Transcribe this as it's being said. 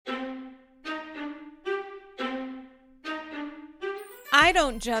I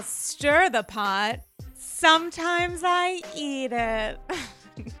don't just stir the pot. Sometimes I eat it.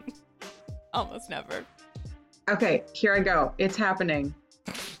 Almost never. Okay, here I go. It's happening.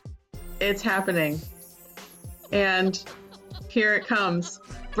 It's happening. And here it comes.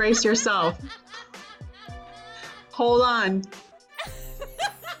 Brace yourself. Hold on.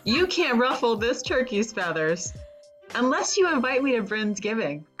 You can't ruffle this turkey's feathers unless you invite me to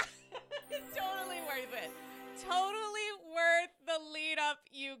Brinsgiving. Totally worth it. Totally worth the lead up,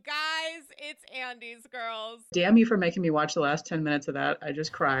 you guys. It's Andy's Girls. Damn you for making me watch the last 10 minutes of that. I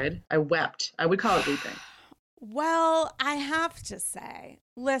just cried. I wept. I would call it weeping. Well, I have to say,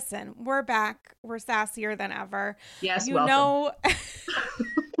 listen, we're back. We're sassier than ever. Yes, you welcome. know.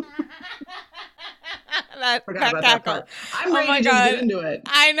 Forgot about that part. I'm ready to just get into it.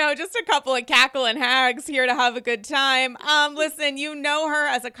 I know, just a couple of Cackle and hags here to have a good time. Listen, you know her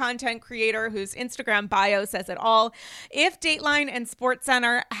as a content creator whose Instagram bio says it all. If Dateline and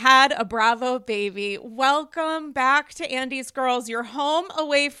SportsCenter had a Bravo baby, welcome back to Andy's Girls. You're home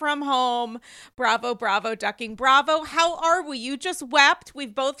away from home. Bravo, bravo, ducking bravo. How are we? You just wept.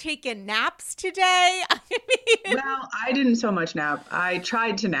 We've both taken naps today. Well, I didn't so much nap. I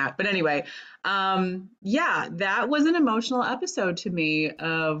tried to nap, but anyway. Yeah, that was an emotional episode to me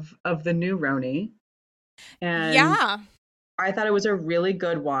of the new Roni. And yeah, I thought it was a really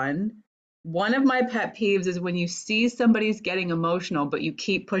good one. One of my pet peeves is when you see somebody's getting emotional, but you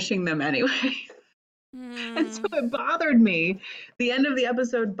keep pushing them anyway. And so it bothered me. The end of the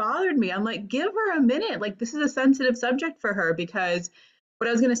episode bothered me. I'm like, give her a minute. Like, this is a sensitive subject for her, because what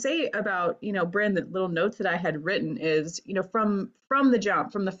I was going to say about, Bryn, the little notes that I had written is, from the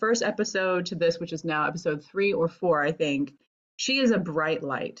jump, from the first episode to this, which is now episode 3 or 4, I think, she is a bright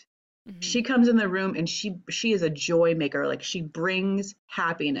light. Mm-hmm. She comes in the room and she is a joy maker. Like, she brings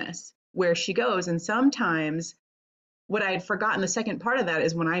happiness where she goes. And sometimes what I had forgotten, the second part of that,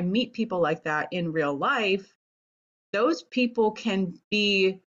 is when I meet people like that in real life, those people can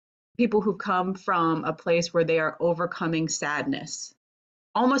be people who come from a place where they are overcoming sadness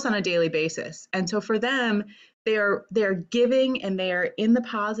almost on a daily basis. And so for them, they're giving and they're in the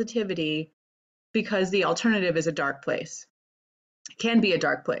positivity, because the alternative is a dark place. It can be a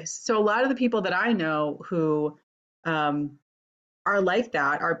dark place. So a lot of the people that I know who are like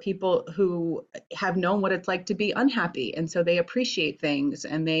that are people who have known what it's like to be unhappy. And so they appreciate things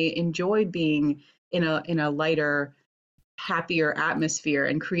and they enjoy being in a lighter, happier atmosphere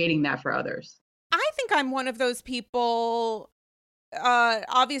and creating that for others. I think I'm one of those people,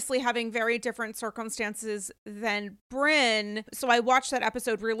 obviously having very different circumstances than Bryn. So I watched that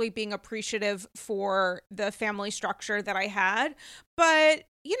episode really being appreciative for the family structure that I had. But, having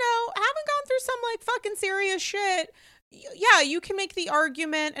gone through some like fucking serious shit, yeah, you can make the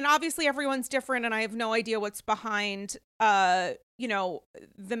argument, and obviously everyone's different, and I have no idea what's behind, the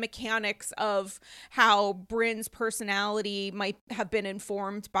mechanics of how Bryn's personality might have been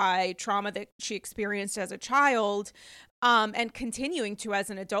informed by trauma that she experienced as a child, and continuing to as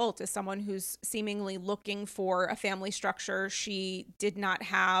an adult, as someone who's seemingly looking for a family structure she did not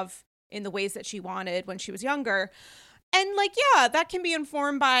have in the ways that she wanted when she was younger. And yeah, that can be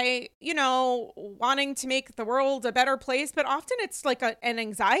informed by, wanting to make the world a better place. But often it's like an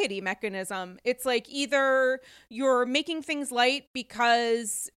anxiety mechanism. It's like either you're making things light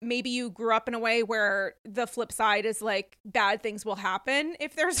because maybe you grew up in a way where the flip side is like bad things will happen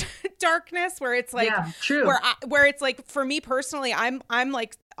if there's darkness, where it's like, yeah, true. Where it's like, for me personally, I'm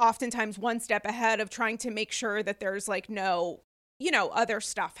like oftentimes one step ahead of trying to make sure that there's like no, other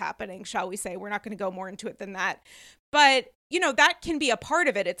stuff happening, shall we say. We're not going to go more into it than that. But, that can be a part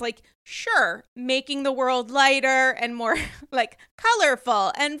of it. It's like, sure, making the world lighter and more like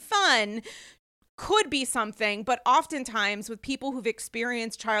colorful and fun could be something. But oftentimes with people who've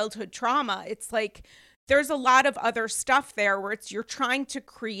experienced childhood trauma, it's like there's a lot of other stuff there where you're trying to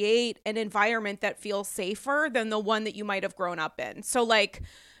create an environment that feels safer than the one that you might have grown up in. So like,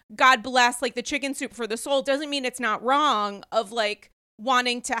 God bless, like the chicken soup for the soul doesn't mean it's not wrong of like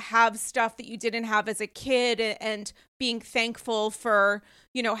wanting to have stuff that you didn't have as a kid and being thankful for,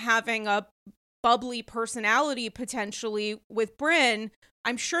 having a bubbly personality potentially with Bryn.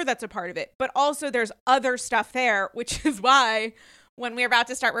 I'm sure that's a part of it, but also there's other stuff there, which is why when we were about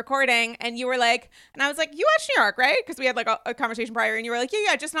to start recording and you were like, and I was like, you watched New York, right? Because we had like a conversation prior and you were like,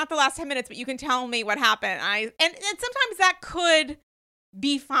 yeah, just not the last 10 minutes, but you can tell me what happened. And sometimes that could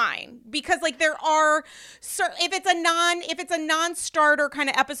be fine, because like there are if it's a non-starter kind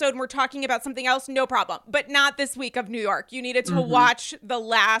of episode and we're talking about something else, no problem, but not this week of New York. You needed to watch the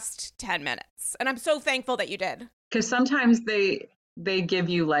last 10 minutes, and I'm so thankful that you did, because sometimes they give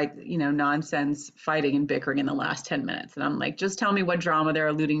you like, nonsense fighting and bickering in the last 10 minutes. And I'm like, just tell me what drama they're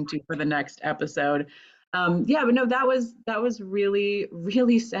alluding to for the next episode. Yeah, but no, that was really,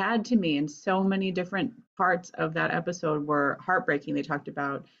 really sad to me. And so many different parts of that episode were heartbreaking. They talked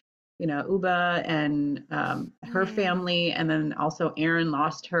about, Uba and her Mm, family, and then also Erin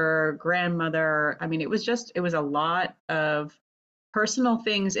lost her grandmother. I mean, it was a lot of personal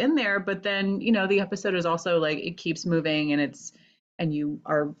things in there, but then, the episode is also like it keeps moving and you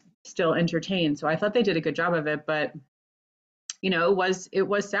are still entertained. So I thought they did a good job of it, but it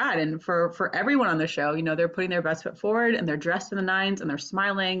was sad. And for everyone on the show, they're putting their best foot forward and they're dressed in the nines and they're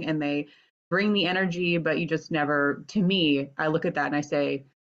smiling and they bring the energy, but you just never, to me, I look at that and I say,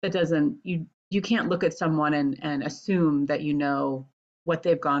 that doesn't, you can't look at someone and assume that you know what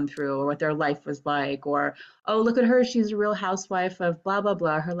they've gone through or what their life was like, or, oh, look at her, she's a real housewife of blah blah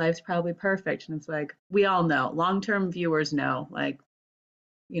blah, her life's probably perfect. And it's like, we all know, long-term viewers know, like,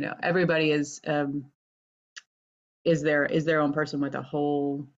 everybody is their own person with a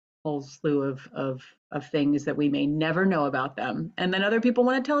whole slew of things that we may never know about them, and then other people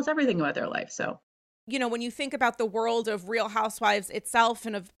want to tell us everything about their life. So when you think about the world of Real Housewives itself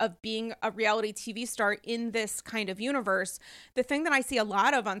and of being a reality TV star in this kind of universe, the thing that I see a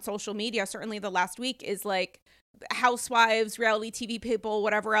lot of on social media, certainly the last week, is like housewives, reality TV people,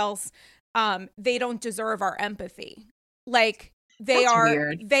 whatever else, they don't deserve our empathy. Like they that's are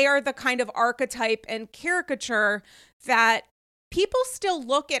weird. they are the kind of archetype and caricature that people still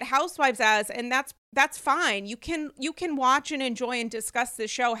look at housewives as, and that's fine. You can watch and enjoy and discuss the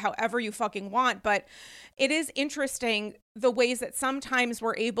show however you fucking want, but it is interesting the ways that sometimes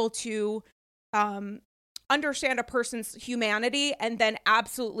we're able to um understand a person's humanity and then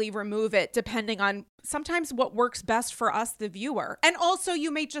absolutely remove it depending on sometimes what works best for us, the viewer. And also,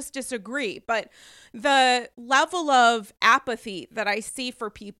 you may just disagree, but the level of apathy that I see for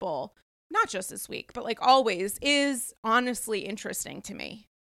people, not just this week, but like always, is honestly interesting to me.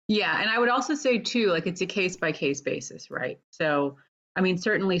 Yeah, and I would also say too, like it's a case by case basis, right? So, I mean,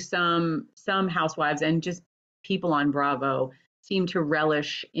 certainly some housewives and just people on Bravo seem to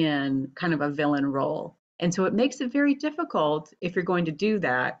relish in kind of a villain role. And so it makes it very difficult if you're going to do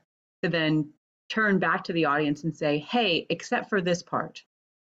that to then turn back to the audience and say, "Hey, except for this part,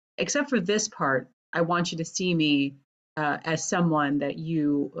 I want you to see me as someone that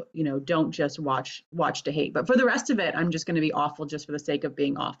don't just watch to hate. But for the rest of it, I'm just going to be awful just for the sake of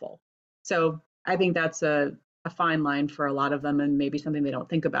being awful." So I think that's a fine line for a lot of them, and maybe something they don't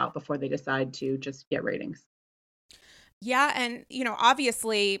think about before they decide to just get ratings. Yeah, and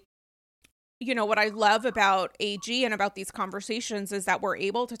obviously, what I love about AG and about these conversations is that we're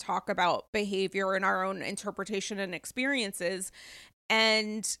able to talk about behavior and our own interpretation and experiences.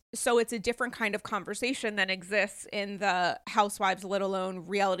 And so it's a different kind of conversation that exists in the Housewives, let alone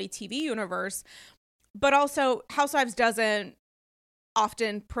reality TV universe. But also, Housewives doesn't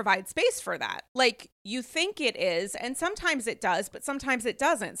often provide space for that. Like, you think it is, and sometimes it does, but sometimes it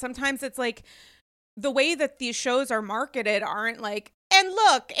doesn't. Sometimes it's like the way that these shows are marketed aren't like, and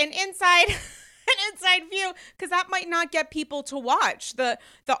look, an inside an inside view, because that might not get people to watch. The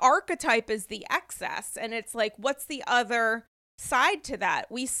archetype is the excess, and it's like, what's the other side to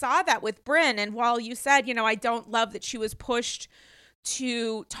that? We saw that with Brynn, and while you said, I don't love that she was pushed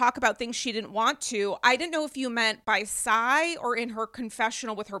to talk about things she didn't want to, I didn't know if you meant by Sai or in her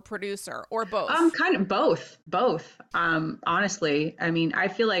confessional with her producer, or both. Kind of both. Honestly, I mean, I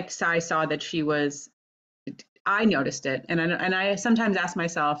feel like Sai saw that she was. I noticed it, and I sometimes ask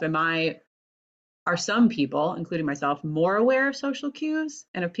myself, are some people, including myself, more aware of social cues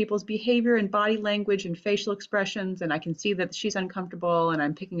and of people's behavior and body language and facial expressions? And I can see that she's uncomfortable and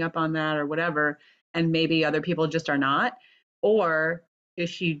I'm picking up on that or whatever. And maybe other people just are not. Or is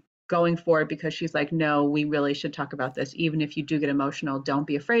she going for it because she's like, no, we really should talk about this. Even if you do get emotional, don't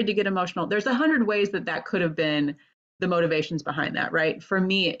be afraid to get emotional. There's 100 ways that could have been the motivations behind that, right? For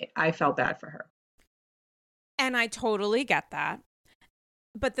me, I felt bad for her. And I totally get that.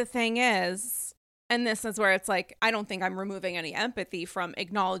 But the thing is, and this is where it's like, I don't think I'm removing any empathy from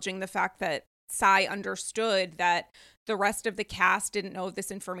acknowledging the fact that Sai understood that the rest of the cast didn't know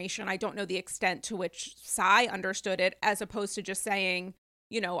this information. I don't know the extent to which Sai understood it, as opposed to just saying,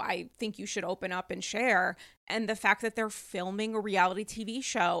 I think you should open up and share. And the fact that they're filming a reality TV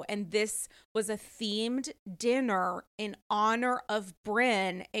show, and this was a themed dinner in honor of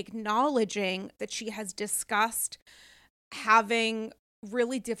Brynn, acknowledging that she has discussed having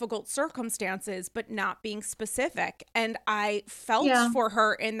really difficult circumstances, but not being specific. And I felt Yeah. for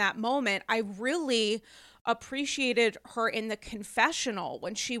her in that moment. I really appreciated her in the confessional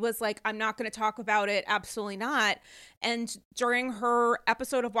when she was like, I'm not going to talk about it. Absolutely not. And during her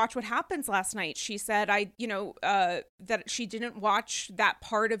episode of Watch What Happens last night, she said, that she didn't watch that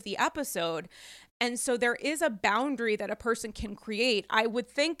part of the episode. And so there is a boundary that a person can create. I would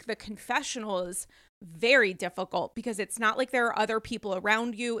think the confessional is very difficult because it's not like there are other people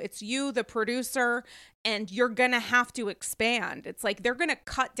around you. It's you, the producer, and you're going to have to expand. It's like they're going to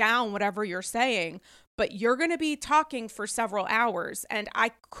cut down whatever you're saying, but you're going to be talking for several hours. And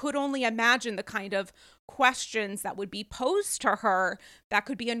I could only imagine the kind of questions that would be posed to her that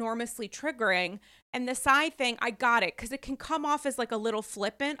could be enormously triggering. And the side thing, I got it, because it can come off as like a little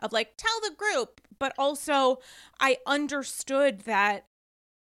flippant of like, tell the group. But also I understood that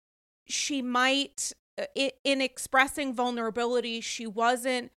she might, in expressing vulnerability, she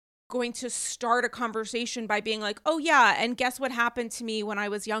wasn't going to start a conversation by being like, oh yeah, and guess what happened to me when I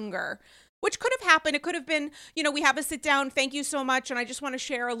was younger, which could have happened. It could have been, we have a sit down, thank you so much, and I just want to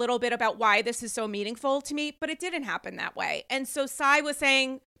share a little bit about why this is so meaningful to me, but it didn't happen that way. And so Sai was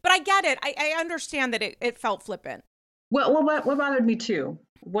saying, but I get it. I understand that it felt flippant. Well, what bothered me too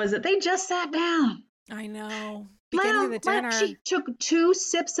was that they just sat down. I know. Beginning of the dinner. She took 2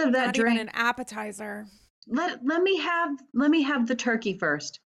 sips of that drink. Not even an appetizer. Let me have the turkey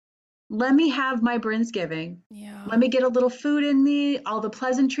first. Let me have my Brinsgiving. Yeah. Let me get a little food in me, all the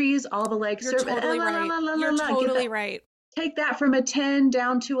pleasantries, all the like. You're totally right. You're totally right. Take that from a 10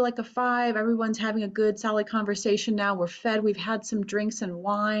 down to like a 5. Everyone's having a good, solid conversation now. We're fed. We've had some drinks and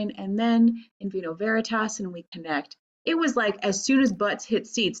wine, and then in vino veritas, and we connect. It was like as soon as butts hit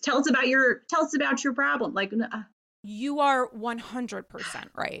seats, tell us about your problem. Like you are 100%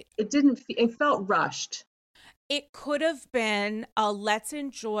 right. It felt rushed. It could have been a let's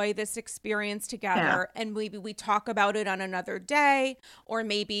enjoy this experience together, and maybe we talk about it on another day, or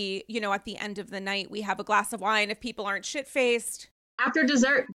maybe, at the end of the night, we have a glass of wine if people aren't shit-faced. After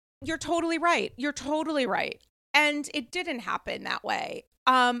dessert. You're totally right. And it didn't happen that way.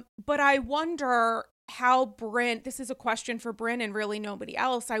 But I wonder how Bryn, this is a question for Bryn and really nobody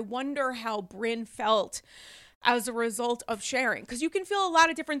else. I wonder how Bryn felt as a result of sharing, because you can feel a lot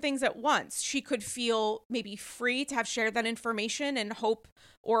of different things at once. She could feel maybe free to have shared that information and hope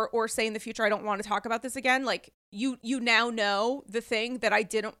or say in the future, I don't want to talk about this again. Like you now know the thing that I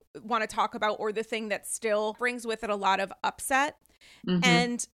didn't want to talk about, or the thing that still brings with it a lot of upset. Mm-hmm.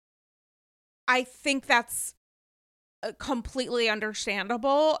 And I think that's completely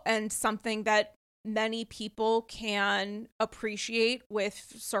understandable and something that many people can appreciate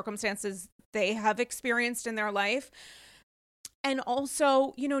with circumstances they have experienced in their life. And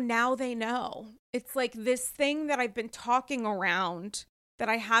also, now they know. It's like this thing that I've been talking around that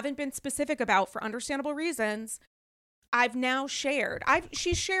I haven't been specific about for understandable reasons. I've now shared.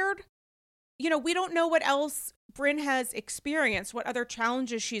 She shared, we don't know what else Bryn has experienced, what other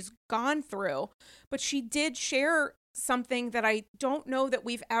challenges she's gone through, but she did share something that I don't know that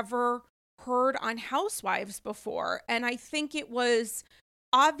we've ever heard on Housewives before. And I think it was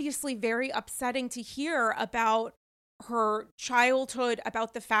obviously very upsetting to hear about her childhood,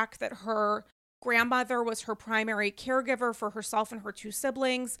 about the fact that her grandmother was her primary caregiver for herself and her 2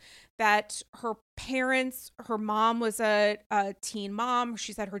 siblings, that her parents, her mom was a teen mom.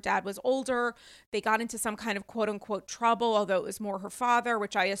 She said her dad was older. They got into some kind of quote unquote trouble, although it was more her father,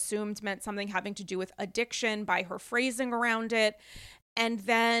 which I assumed meant something having to do with addiction by her phrasing around it. And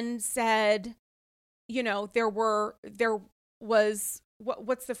then said, there was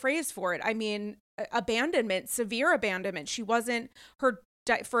what's the phrase for it? I mean, abandonment, severe abandonment. She wasn't,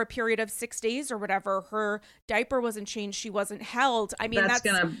 for a period of 6 days or whatever, her diaper wasn't changed. She wasn't held. I mean, that's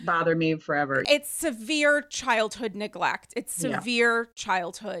going to bother me forever. It's severe childhood neglect.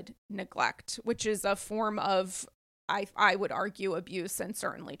 Childhood neglect, which is a form of, I would argue, abuse and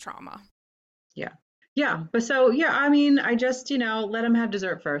certainly trauma. Yeah. Yeah. But so, I mean, I just, let them have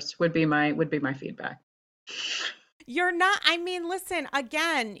dessert first would be my feedback. You're not, I mean, listen,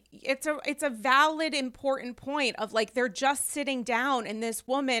 again, it's a valid, important point of like, they're just sitting down and this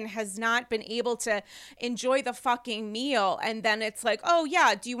woman has not been able to enjoy the fucking meal. And then it's like, oh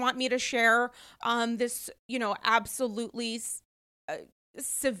yeah, do you want me to share this, absolutely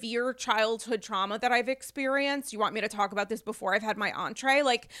severe childhood trauma that I've experienced? You want me to talk about this before I've had my entree?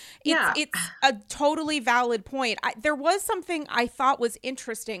 Like, it's a totally valid point. There was something I thought was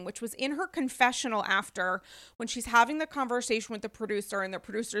interesting, which was in her confessional after, when she's having the conversation with the producer and the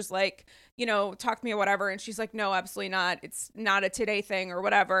producer's like, talk to me or whatever. And she's like, no, absolutely not. It's not a today thing or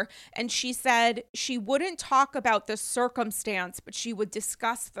whatever. And she said she wouldn't talk about the circumstance, but she would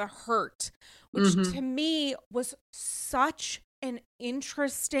discuss the hurt, which to me was such an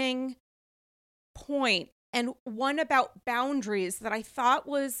interesting point, and one about boundaries that I thought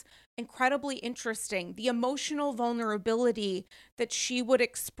was incredibly interesting. The emotional vulnerability that she would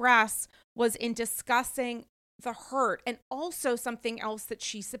express was in discussing the hurt, and also something else that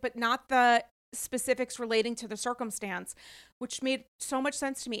she said, but not the specifics relating to the circumstance, which made so much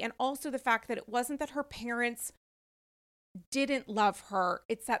sense to me. And also the fact that it wasn't that her parents didn't love her,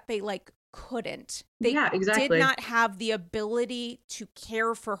 it's that they like couldn't. They Yeah, exactly. did not have the ability to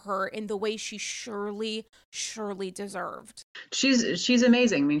care for her in the way she surely deserved. She's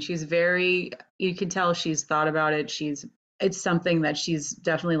amazing. I mean, she's very, you can tell she's thought about it. It's something that she's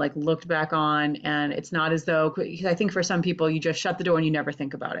definitely like looked back on, and it's not as though, because I think for some people you just shut the door and you never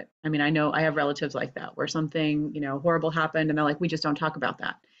think about it. I mean, I know I have relatives like that where something, horrible happened and they're like, we just don't talk about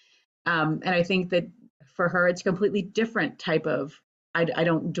that. And I think that for her, it's a completely different type of, I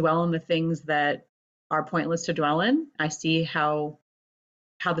don't dwell on the things that are pointless to dwell in. I see how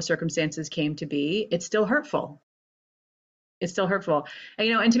the circumstances came to be. It's still hurtful. It's still hurtful.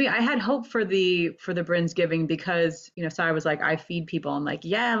 And to me, I had hope for the Brinsgiving because, Sai was like, I feed people. I'm like,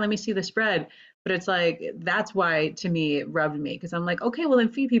 yeah, let me see the spread. But it's like, that's why to me it rubbed me, because I'm like, okay, well then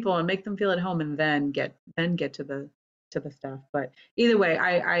feed people and make them feel at home and then get to the stuff. But either way,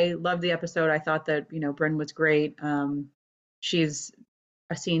 I loved the episode. I thought that, Bryn was great. She's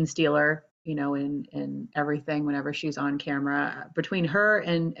a scene stealer, in everything whenever she's on camera. Between her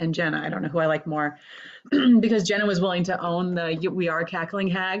and Jenna, I don't know who I like more, because Jenna was willing to own the "we are cackling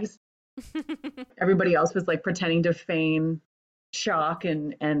hags." Everybody else was like pretending to feign shock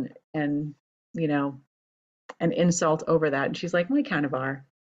and an insult over that, and she's like, "We kind of are."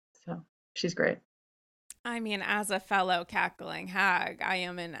 So she's great. I mean, as a fellow cackling hag, I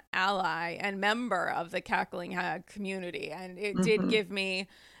am an ally and member of the cackling hag community, and it did give me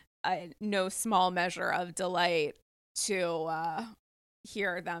no small measure of delight to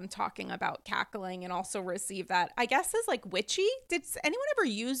hear them talking about cackling, and also receive that, I guess, as like witchy. Did anyone ever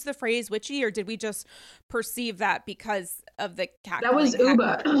use the phrase witchy, or did we just perceive that because of the cackling? That was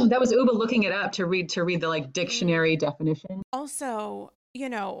Uba. That was Uba looking it up to read the like dictionary definition. Also,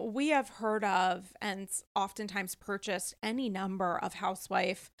 we have heard of and oftentimes purchased any number of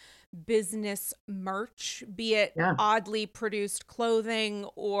housewife business merch, be it oddly produced clothing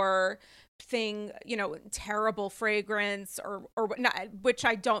or terrible fragrance or not, which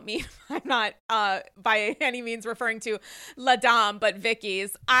I don't mean, I'm not by any means referring to La Dame, but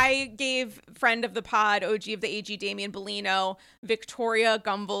Vicky's. I gave friend of the pod, OG of the AG, Damian Bellino, Victoria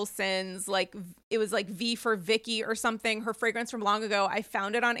Gunvalson's, like, it was like V for Vicky or something, her fragrance from long ago. I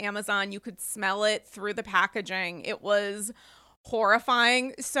found it on Amazon. You could smell it through the packaging. It was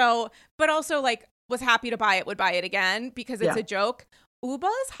horrifying. So, but also like was happy to buy it, would buy it again because it's a joke.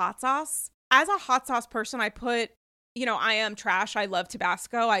 Uba's hot sauce. As a hot sauce person, I put, I am trash. I love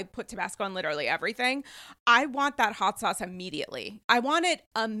Tabasco. I put Tabasco on literally everything. I want that hot sauce immediately. I want it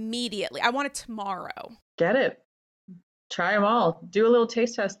immediately. I want it tomorrow. Get it. Try them all. Do a little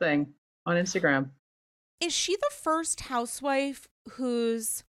taste test thing on Instagram. Is she the first housewife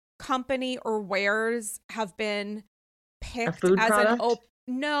whose company or wares have been picked as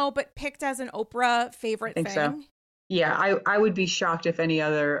picked as an Oprah favorite thing? So. Yeah, I would be shocked if any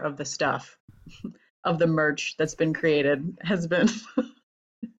other of the stuff of the merch that's been created has been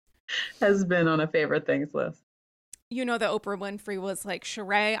on a favorite things list. The Oprah Winfrey was like,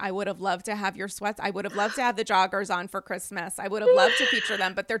 Sheree, I would have loved to have your sweats. I would have loved to have the joggers on for Christmas. I would have loved to feature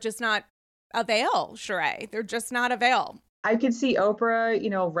them, but they're just not avail, Sheree. They're just not avail. I could see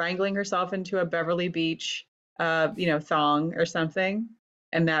Oprah, wrangling herself into a Beverly Beach, thong or something,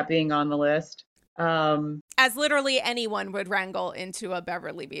 and that being on the list. As literally anyone would wrangle into a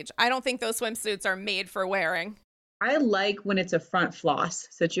Beverly Beach. I don't think those swimsuits are made for wearing. I like when it's a front floss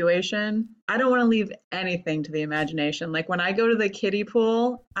situation. I don't want to leave anything to the imagination. Like when I go to the kiddie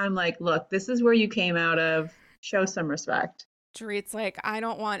pool, I'm like, look, this is where you came out of. Show some respect. Dorit's like, I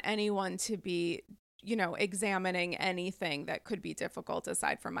don't want anyone to be, examining anything that could be difficult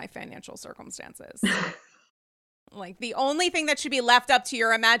aside from my financial circumstances. Like the only thing that should be left up to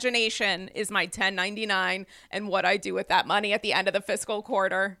your imagination is my 1099 and what I do with that money at the end of the fiscal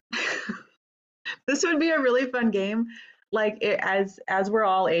quarter. This would be a really fun game. Like as we're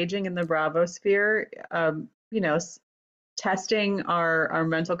all aging in the Bravo sphere, testing our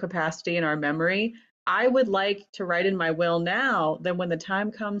mental capacity and our memory. I would like to write in my will now that when the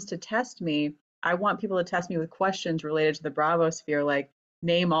time comes to test me, I want people to test me with questions related to the Bravo sphere, like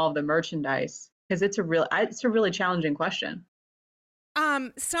name all of the merchandise. Because it's a really challenging question.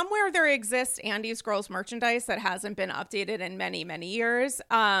 Somewhere there exists Andy's Girls merchandise that hasn't been updated in many, many years.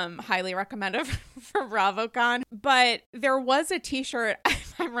 Highly recommended for BravoCon. But there was a t-shirt,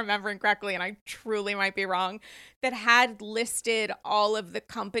 I'm remembering correctly, and I truly might be wrong, that had listed all of the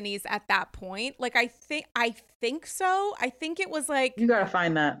companies at that point. Like I think so. I think it was You like, gotta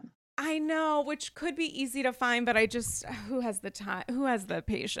find that. I know, which could be easy to find, but I just, who has the time? Who has the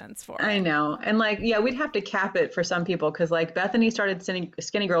patience for I it? know. And like, yeah, we'd have to cap it for some people because like Bethany started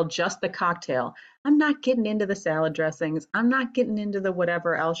Skinny Girl just the cocktail. I'm not getting into the salad dressings. I'm not getting into the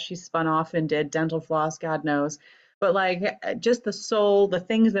whatever else she spun off and did, dental floss, God knows. But like just the soul, the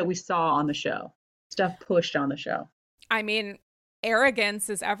things that we saw on the show, stuff pushed on the show. I mean, arrogance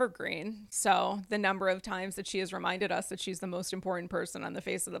is evergreen. So the number of times that she has reminded us that she's the most important person on the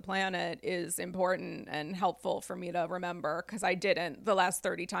face of the planet is important and helpful for me to remember, because I didn't the last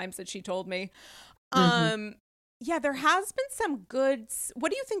 30 times that she told me. Hmm. Um, yeah, there has been some goods.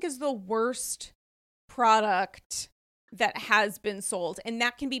 What do you think is the worst product that has been sold? And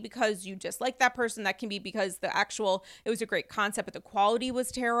that can be because you dislike that person. That can be because it was a great concept, but the quality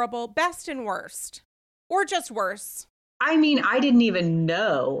was terrible. Best and worst, or just worse. I mean, I didn't even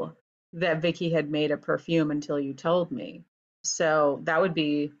know that Vicky had made a perfume until you told me. So that would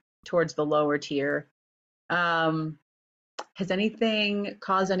be towards the lower tier. Um, has anything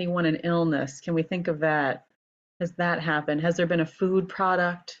caused anyone an illness? Can we think of that? Has that happened? Has there been a food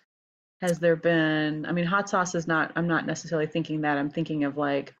product? Has there been, I mean, hot sauce is not, I'm not necessarily thinking that. I'm thinking of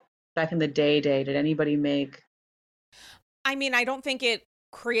like back in the day, did anybody make, I mean, I don't think it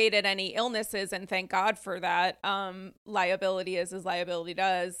created any illnesses, and thank God for that. Liability is as liability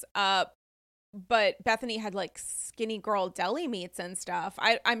does. But Bethany had like skinny girl deli meats and stuff.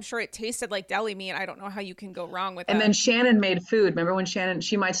 I'm sure it tasted like deli meat. I don't know how you can go wrong with and that. then Shannon made food. Remember when Shannon,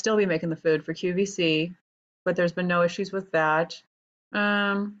 she might still be making the food for QVC, but there's been no issues with that.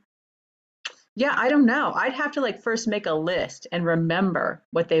 Um, yeah, I don't know. I'd have to like first make a list and remember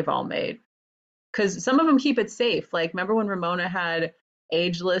what they've all made. Because some of them keep it safe. Like, remember when Ramona had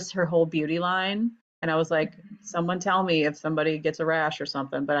Ageless, her whole beauty line? And I was like, someone tell me if somebody gets a rash or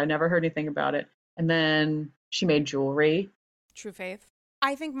something, but I never heard anything about it. And then she made jewelry. True faith.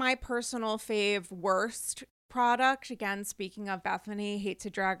 I think my personal fave worst product, again, speaking of Bethany, hate to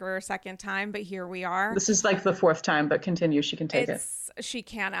drag her a second time, but here we are. This is like the fourth time, but continue. She can take it. She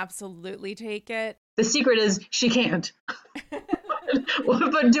can absolutely take it. The secret is she can't,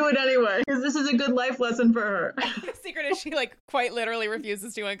 but do it anyway, because this is a good life lesson for her. The secret is she like quite literally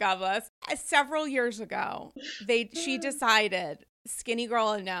refuses to, and God bless. Several years ago, she decided, Skinny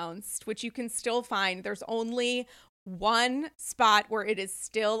Girl announced, which you can still find. There's only one spot where it is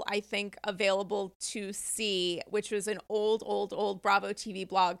still, I think, available to see, which was an old Bravo TV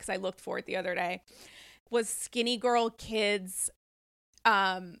blog, because I looked for it the other day, was Skinny Girl Kids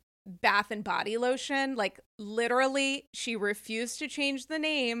bath and body lotion. Like literally, she refused to change the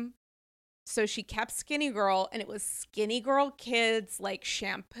name. So she kept Skinny Girl, and it was Skinny Girl Kids, like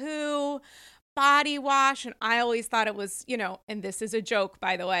shampoo, body wash. And I always thought it was, and this is a joke,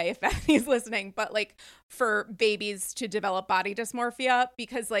 by the way, if Bethany's listening, but like for babies to develop body dysmorphia,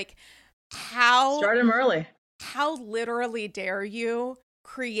 because like Start them early. how literally dare you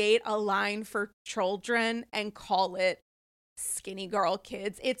create a line for children and call it Skinny Girl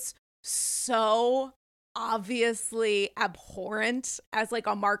Kids? It's so obviously abhorrent as like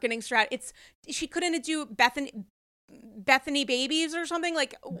a marketing strat. She couldn't do Bethany Babies or something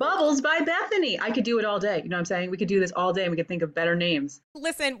like. Bubbles by Bethany. I could do it all day. You know what I'm saying? We could do this all day and we could think of better names.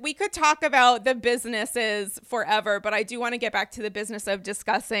 Listen, we could talk about the businesses forever, but I do want to get back to the business of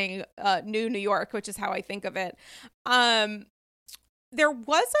discussing New York, which is how I think of it. There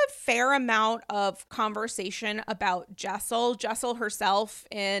was a fair amount of conversation about Jessel herself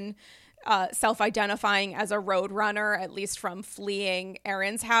in self-identifying as a road runner, at least from fleeing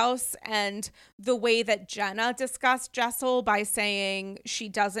Erin's house, and the way that Jenna discussed Jessel by saying she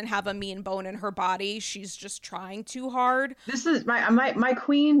doesn't have a mean bone in her body, she's just trying too hard. This is my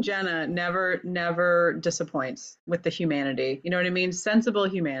queen Jenna never disappoints with the humanity. You know what I mean? Sensible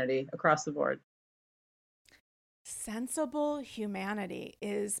humanity across the board. Sensible humanity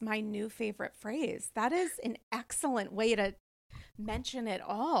is my new favorite phrase. That is an excellent way to mention it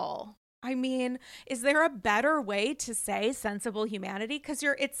all. I mean, is there a better way to say sensible humanity? Because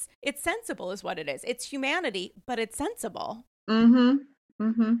it's sensible is what it is. It's humanity, but it's sensible. Mm-hmm.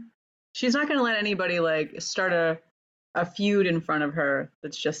 Mm-hmm. She's not gonna let anybody like start a feud in front of her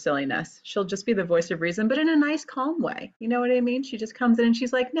that's just silliness. She'll just be the voice of reason, but in a nice, calm way. You know what I mean? She just comes in and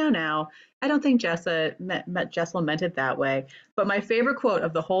she's like, no, I don't think Jessel meant it that way. But my favorite quote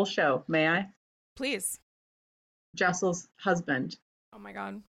of the whole show, may I? Please. Jessel's husband. Oh my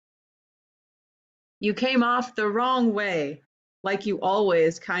God. You came off the wrong way, like you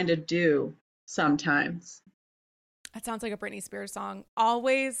always kind of do sometimes. That sounds like a Britney Spears song.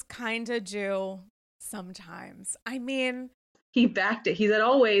 Always kinda do sometimes. I mean, He backed it. He said,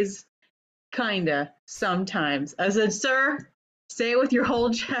 always, kinda, sometimes. I said, sir, say it with your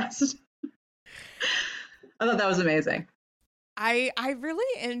whole chest. I thought that was amazing. I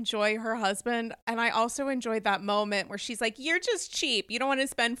really enjoy her husband, and I also enjoyed that moment where she's like, "You're just cheap. You don't want to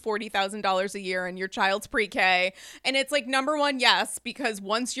spend $40,000 a year on your child's pre-K." And it's like, number one, yes, because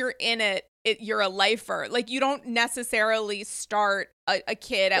once you're in it, you're a lifer. Like, you don't necessarily start a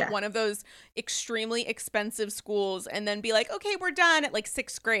kid at Yeah, one of those extremely expensive schools and then be like, "Okay, we're done," at like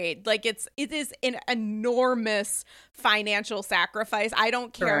sixth grade. Like, it is an enormous financial sacrifice. I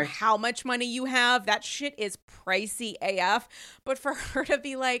don't care correct. how much money you have. That shit is pricey AF. But for her to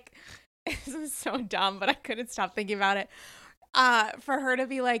be like, this is so dumb, but I couldn't stop thinking about it. For her to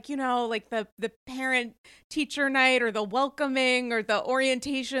be like, like the parent teacher night or the welcoming or the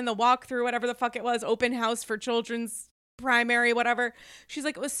orientation, the walkthrough, whatever the fuck it was, open house for children's primary, whatever. She's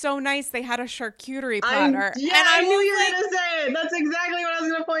like, it was so nice. They had a charcuterie platter. And I I knew you was were like, gonna say it. That's exactly what I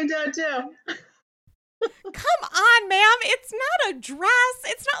was gonna point out too. come on, ma'am. It's not a dress.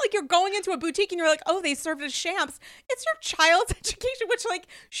 It's not like you're going into a boutique and you're like, oh, they served us champs. It's your child's education, which like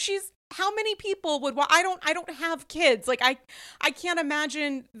how many people would I don't have kids. Like I can't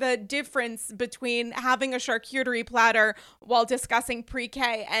imagine the difference between having a charcuterie platter while discussing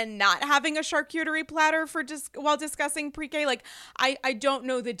pre-K and not having a charcuterie platter while discussing pre-K. Like I don't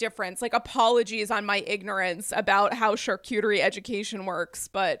know the difference. Like, apologies on my ignorance about how charcuterie education works,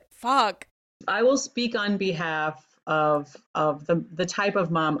 but fuck. I will speak on behalf of the type of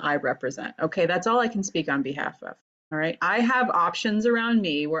mom I represent. Okay, that's all I can speak on behalf of. All right. I have options around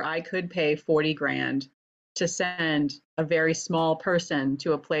me where I could pay 40 grand to send a very small person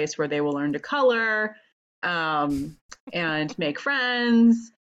to a place where they will learn to color, and make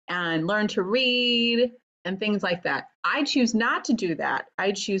friends and learn to read and things like that. I choose not to do that.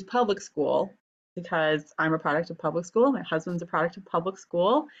 I choose public school because I'm a product of public school. My husband's a product of public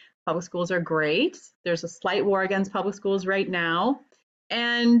school. Public schools are great. There's a slight war against public schools right now.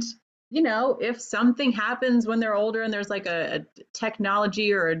 And if something happens when they're older and there's like a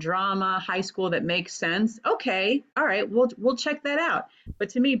technology or a drama high school that makes sense, okay, all right, we'll check that out. But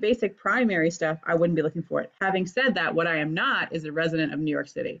to me, basic primary stuff, I wouldn't be looking for it. Having said that, what I am not is a resident of New York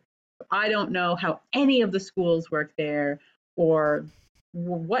City. I don't know how any of the schools work there or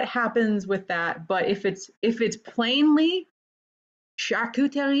what happens with that. But if it's plainly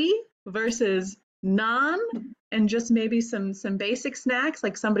charcuterie versus non and just maybe some basic snacks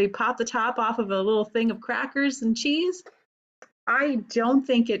like somebody popped the top off of a little thing of crackers and cheese, I don't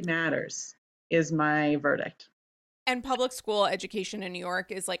think it matters is my verdict. And public school education in New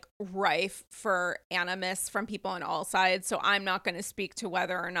York is like rife for animus from people on all sides. So I'm not going to speak to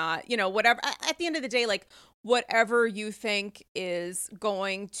whether or not, whatever. At the end of the day, like, whatever you think is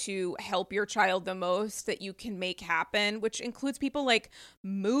going to help your child the most that you can make happen, which includes people like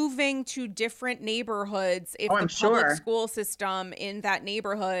moving to different neighborhoods if Oh, the I'm public sure. school system in that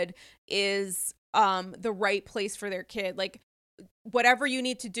neighborhood is the right place for their kid. Like, whatever you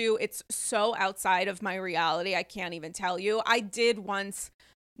need to do, it's so outside of my reality. I can't even tell you. I did once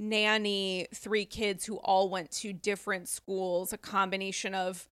nanny 3 kids who all went to different schools, a combination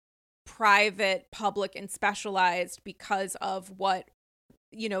of private, public, and specialized because of what,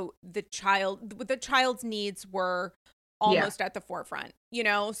 the child's needs were Yeah, almost at the forefront,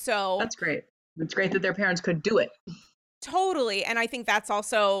 so that's great. It's great that their parents could do it. totally. And I think that's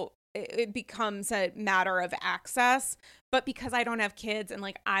also, it becomes a matter of access. But because I don't have kids and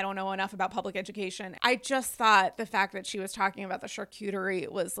like I don't know enough about public education, I just thought the fact that she was talking about the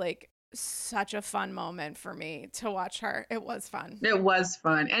charcuterie was like such a fun moment for me to watch her. It was fun. It was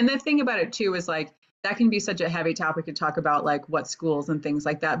fun. And the thing about it too is like that can be such a heavy topic to talk about, like what schools and things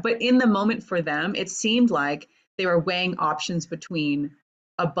like that. But in the moment for them, it seemed like they were weighing options between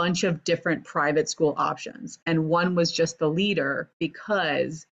a bunch of different private school options. And one was just the leader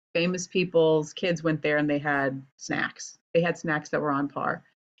because famous people's kids went there and they had snacks. They had snacks that were on par.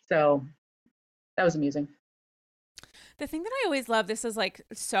 So that was amusing. The thing that I always love, this is like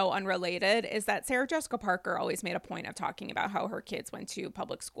so unrelated, is that Sarah Jessica Parker always made a point of talking about how her kids went to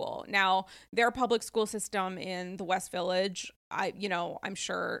public school. Now, their public school system in the West Village, I'm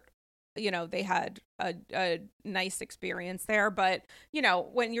sure, they had a nice experience there. But,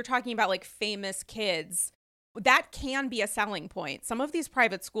 when you're talking about like famous kids, that can be a selling point. Some of these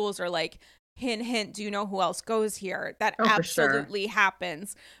private schools are like, hint, hint, do you know who else goes here? That Oh, for sure. absolutely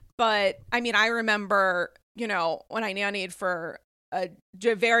happens. But I mean, I remember, when I nannied for a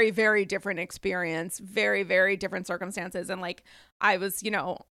very, very different experience, very, very different circumstances. And like, I was,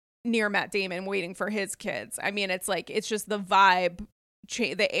 near Matt Damon waiting for his kids. I mean, it's like, it's just the vibe,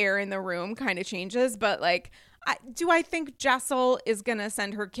 the air in the room kind of changes. But like, do I think Jessel is going to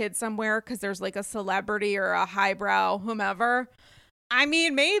send her kids somewhere because there's like a celebrity or a highbrow whomever? I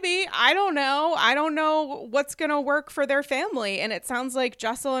mean, maybe. I don't know. I don't know what's going to work for their family. And it sounds like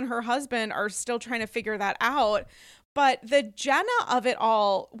Jessel and her husband are still trying to figure that out. But the Jenna of it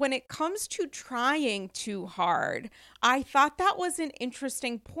all, when it comes to trying too hard, I thought that was an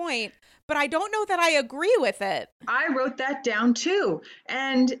interesting point, but I don't know that I agree with it. I wrote that down too.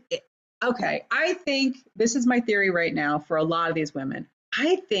 And okay, I think this is my theory right now for a lot of these women.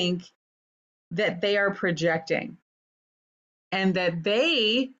 I think that they are projecting and that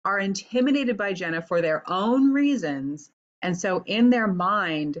they are intimidated by Jenna for their own reasons. And so in their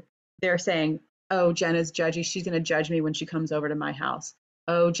mind, they're saying, oh, Jenna's judgy. She's going to judge me when she comes over to my house.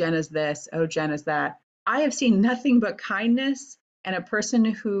 Oh, Jenna's this. Oh, Jenna's that. I have seen nothing but kindness and a person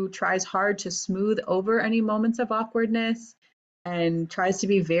who tries hard to smooth over any moments of awkwardness and tries to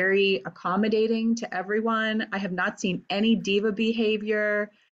be very accommodating to everyone. I have not seen any diva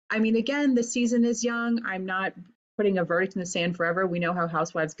behavior. I mean, again, the season is young. I'm not putting a verdict in the sand forever. We know how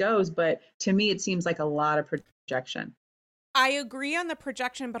Housewives goes, but to me, it seems like a lot of projection. I agree on the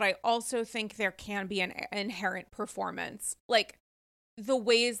projection, but I also think there can be an inherent performance. Like, the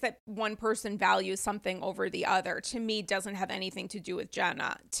ways that one person values something over the other, to me, doesn't have anything to do with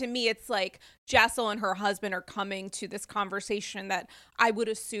Jenna. To me, it's like Jessel and her husband are coming to this conversation that I would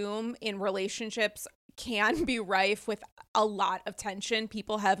assume in relationships can be rife with a lot of tension.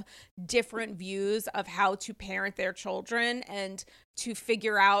 People have different views of how to parent their children, and to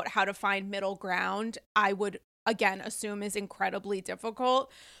figure out how to find middle ground, I would, again, assume is incredibly difficult.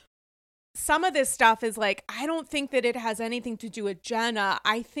 Some of this stuff is like, I don't think that it has anything to do with Jenna.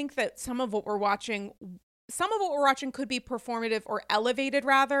 I think that some of what we're watching could be performative, or elevated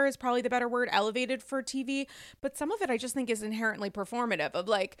rather is probably the better word, elevated for TV. But some of it I just think is inherently performative, of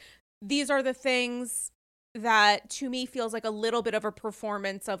like, these are the things that to me feels like a little bit of a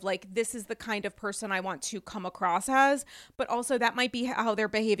performance of like, this is the kind of person I want to come across as, but also that might be how they're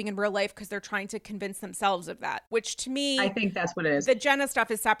behaving in real life because they're trying to convince themselves of that, which to me, I think that's what it is. The Jenna stuff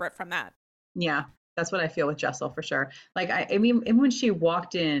is separate from that. Yeah, that's what I feel with Jessel for sure. Like, I mean, and when she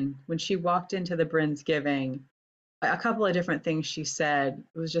walked into the Brinsgiving, a couple of different things she said,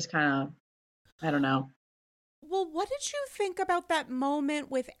 it was just kind of, I don't know. Well, what did you think about that moment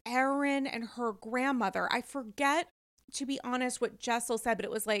with Erin and her grandmother? I forget, to be honest, what Jessel said, but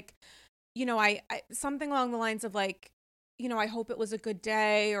it was like, you know, I something along the lines of like, you know, I hope it was a good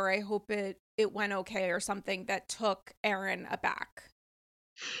day, or I hope it went okay, or something that took Erin aback.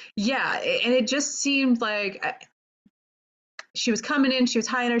 Yeah, and it just seemed like she was coming in, she was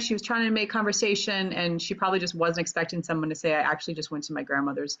high energy, she was trying to make conversation, and she probably just wasn't expecting someone to say, I actually just went to my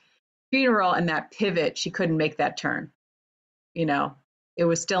grandmother's funeral, and that pivot, she couldn't make that turn. You know, it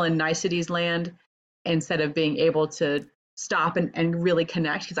was still in niceties land instead of being able to stop and really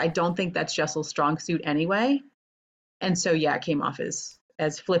connect, because I don't think that's Jessel's strong suit anyway. And so, yeah, it came off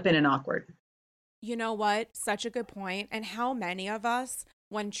as flippant and awkward. You know what? Such a good point. And how many of us,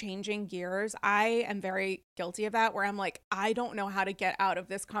 when changing gears, I am very guilty of that, where I'm like, I don't know how to get out of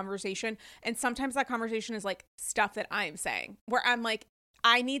this conversation. And sometimes that conversation is like stuff that I'm saying, where I'm like,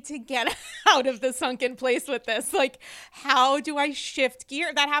 I need to get out of the sunken place with this. Like, how do I shift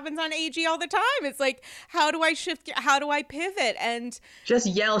gear? That happens on AG all the time. It's like, how do I shift? How do I pivot? And just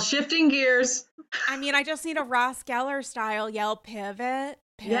yell, shifting gears. I mean, I just need a Ross Geller style yell, pivot,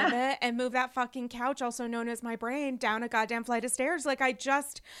 Yeah. and move that fucking couch, also known as my brain, down a goddamn flight of stairs. Like,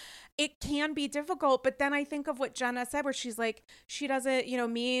 it can be difficult. But then I think of what Jenna said, where she's like, she doesn't, you know,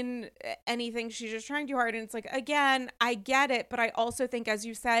 mean anything. She's just trying too hard. And it's like, again, I get it. But I also think, as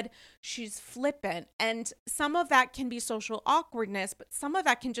you said, she's flippant. And some of that can be social awkwardness, but some of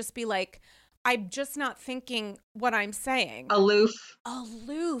that can just be like, I'm just not thinking what I'm saying. Aloof.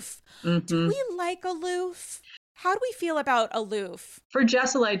 Mm-hmm. Do we like aloof? How do we feel about aloof? For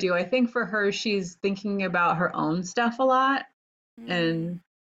Jessel, I do. I think for her, she's thinking about her own stuff a lot and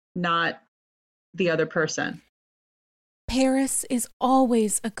not the other person. Paris is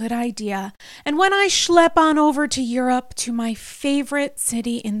always a good idea. And when I schlep on over to Europe, to my favorite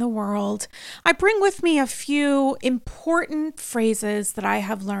city in the world, I bring with me a few important phrases that I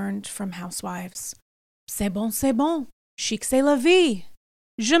have learned from housewives. C'est bon, chic c'est la vie.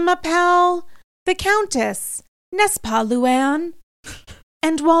 Je m'appelle the Countess, n'est-ce pas, Luann?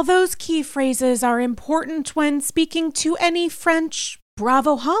 And while those key phrases are important when speaking to any French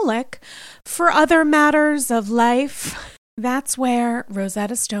bravoholic, for other matters of life, that's where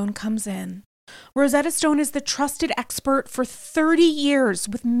Rosetta Stone comes in. Rosetta Stone is the trusted expert for 30 years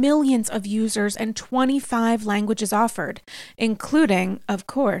with millions of users and 25 languages offered, including, of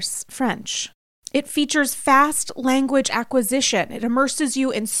course, French. It features fast language acquisition. It immerses you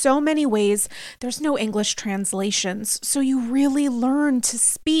in so many ways. There's no English translations, so you really learn to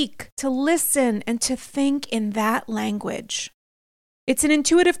speak, to listen, and to think in that language. It's an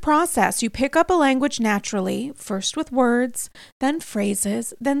intuitive process. You pick up a language naturally, first with words, then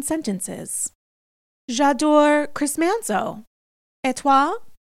phrases, then sentences. J'adore Chris Manzo. Et toi?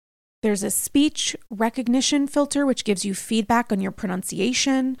 There's a speech recognition filter, which gives you feedback on your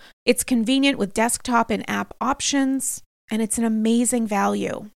pronunciation. It's convenient with desktop and app options, and it's an amazing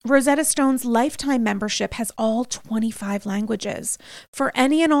value. Rosetta Stone's lifetime membership has all 25 languages for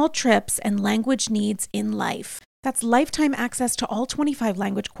any and all trips and language needs in life. That's lifetime access to all 25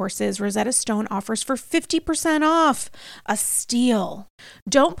 language courses Rosetta Stone offers for 50% off. A steal.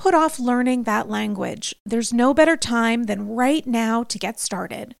 Don't put off learning that language. There's no better time than right now to get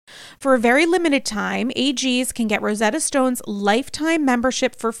started. For a very limited time, AGs can get Rosetta Stone's lifetime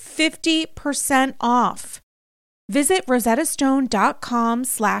membership for 50% off. Visit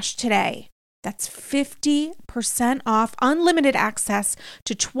rosettastone.com/today. That's 50% off unlimited access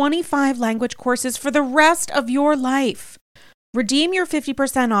to 25 language courses for the rest of your life. Redeem your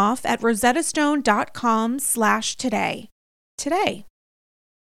 50% off at rosettastone.com/today. Today.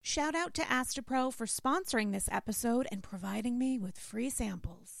 Shout out to Astapro for sponsoring this episode and providing me with free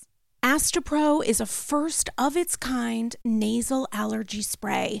samples. Astapro is a first of its kind nasal allergy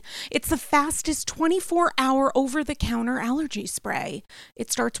spray. It's the fastest 24-hour over-the-counter allergy spray.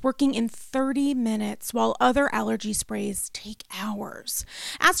 It starts working in 30 minutes while other allergy sprays take hours.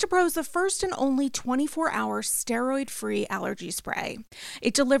 Astapro is the first and only 24-hour steroid-free allergy spray.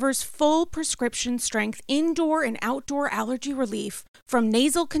 It delivers full prescription strength indoor and outdoor allergy relief from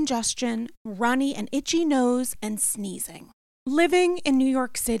nasal congestion, runny and itchy nose, and sneezing. Living in New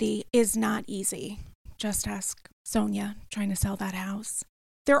York City is not easy. Just ask Sonia trying to sell that house.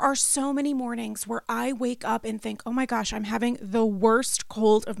 There are so many mornings where I wake up and think, oh my gosh, I'm having the worst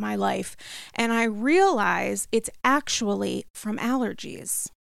cold of my life. And I realize it's actually from allergies.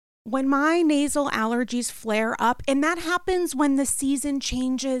 When my nasal allergies flare up, and that happens when the season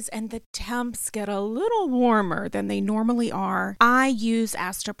changes and the temps get a little warmer than they normally are, I use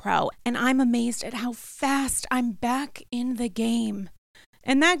Astapro, and I'm amazed at how fast I'm back in the game.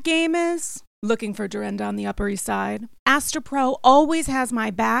 And that game is looking for Dorinda on the Upper East Side. Astapro always has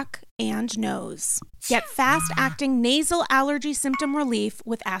my back and nose. Get fast-acting nasal allergy symptom relief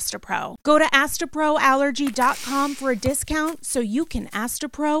with Astapro. Go to astaproallergy.com for a discount so you can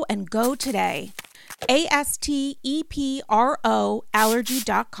Astapro and go today. ASTEPRO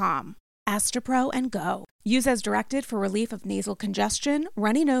allergy.com. Astapro and go. Use as directed for relief of nasal congestion,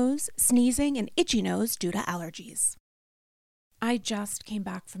 runny nose, sneezing, and itchy nose due to allergies. I just came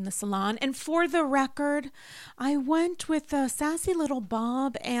back from the salon, and for the record, I went with a sassy little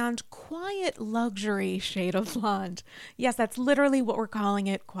bob and quiet luxury shade of blonde. Yes, that's literally what we're calling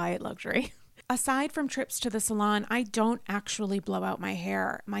it, quiet luxury. Aside from trips to the salon, I don't actually blow out my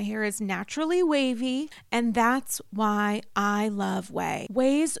hair. My hair is naturally wavy, and that's why I love Ouai.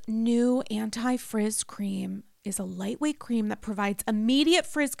 Ouai's new anti-frizz cream is a lightweight cream that provides immediate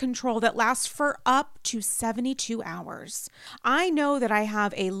frizz control that lasts for up to 72 hours. I know that I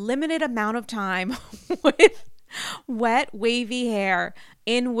have a limited amount of time with wet, wavy hair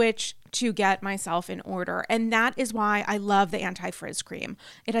in which to get myself in order. And that is why I love the anti-frizz cream.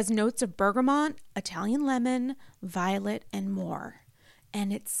 It has notes of bergamot, Italian lemon, violet, and more.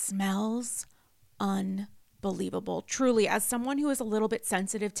 And it smells unbelievable. Truly, as someone who is a little bit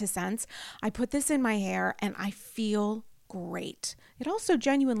sensitive to scents, I put this in my hair and I feel great. It also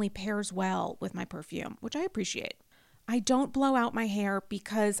genuinely pairs well with my perfume, which I appreciate. I don't blow out my hair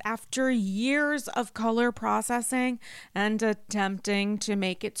because after years of color processing and attempting to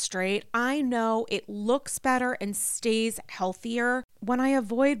make it straight, I know it looks better and stays healthier when I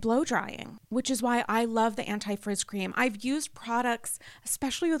avoid blow drying, which is why I love the anti-frizz cream. I've used products,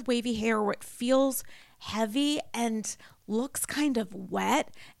 especially with wavy hair, where it feels heavy and looks kind of wet,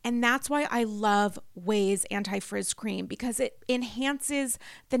 and that's why I love Ouai's anti-frizz cream, because it enhances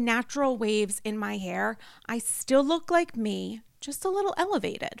the natural waves in my hair. I still look like me, just a little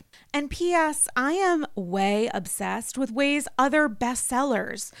elevated. And P.S., I am way obsessed with Ouai's other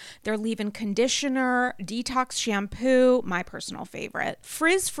bestsellers. Their leave-in conditioner, detox shampoo, my personal favorite.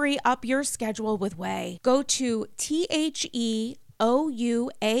 Frizz-free up your schedule with Ouai. Go to TheOuai.com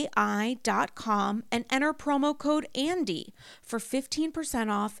and enter promo code Andy for 15%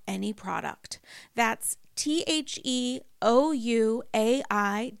 off any product. That's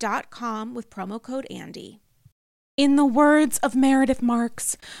TheOuai.com with promo code Andy. In the words of Meredith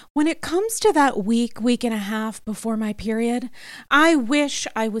Marks, when it comes to that week and a half before my period, I wish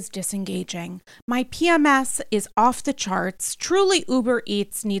I was disengaging. My PMS is off the charts. Truly, Uber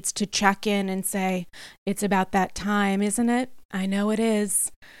Eats needs to check in and say, it's about that time, isn't it? I know it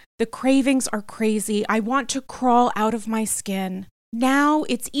is. The cravings are crazy. I want to crawl out of my skin. Now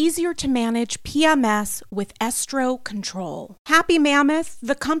it's easier to manage PMS with Estro Control. Happy Mammoth,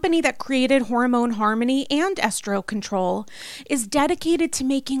 the company that created Hormone Harmony and Estro Control, is dedicated to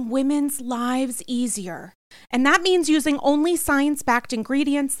making women's lives easier. And that means using only science-backed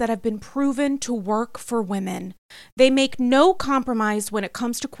ingredients that have been proven to work for women. They make no compromise when it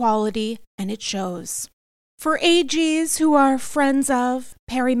comes to quality, and it shows. For AGs who are friends of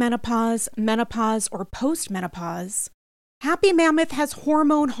perimenopause, menopause, or postmenopause, Happy Mammoth has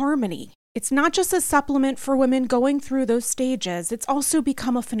Hormone Harmony. It's not just a supplement for women going through those stages. It's also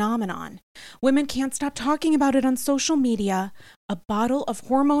become a phenomenon. Women can't stop talking about it on social media. A bottle of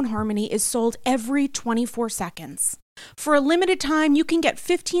Hormone Harmony is sold every 24 seconds. For a limited time, you can get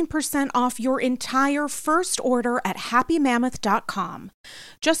 15% off your entire first order at happymammoth.com.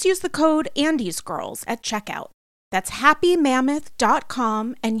 Just use the code AndysGirls at checkout. That's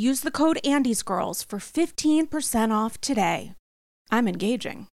happymammoth.com and use the code AndysGirls for 15% off today. I'm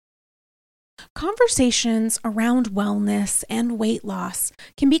engaging. Conversations around wellness and weight loss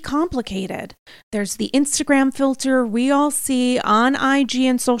can be complicated. There's the Instagram filter we all see on IG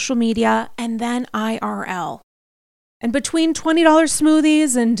and social media, and then IRL. And between $20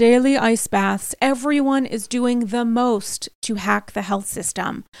 smoothies and daily ice baths, everyone is doing the most to hack the health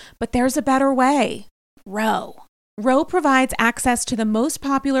system. But there's a better way. Row. Row provides access to the most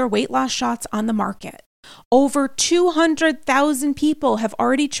popular weight loss shots on the market. Over 200,000 people have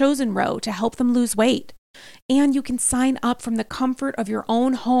already chosen Row to help them lose weight. And you can sign up from the comfort of your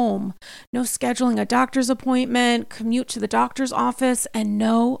own home. No scheduling a doctor's appointment, commute to the doctor's office, and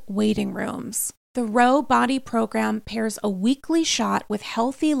no waiting rooms. The Row Body Program pairs a weekly shot with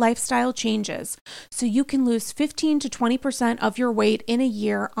healthy lifestyle changes, so you can lose 15 to 20% of your weight in a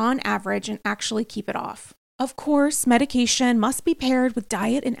year on average and actually keep it off. Of course, medication must be paired with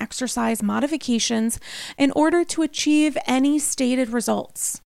diet and exercise modifications in order to achieve any stated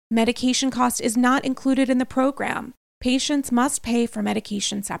results. Medication cost is not included in the program. Patients must pay for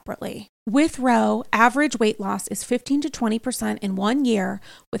medication separately. With Row, average weight loss is 15 to 20% in 1 year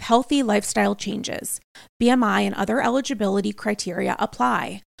with healthy lifestyle changes. BMI and other eligibility criteria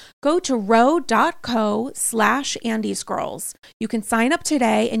apply. Go to row.co/AndysGirls. You can sign up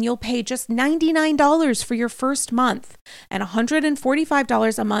today and you'll pay just $99 for your first month and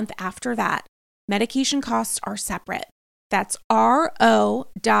 $145 a month after that. Medication costs are separate. That's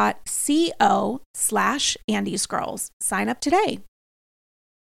ro.co/AndysGirls. Sign up today.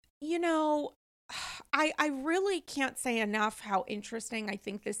 You know, I really can't say enough how interesting I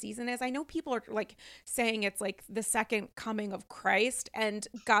think this season is. I know people are like saying it's like the second coming of Christ, and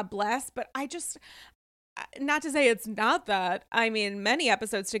God bless, but I just, not to say it's not that. I mean, many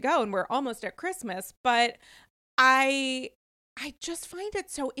episodes to go and we're almost at Christmas, but I just find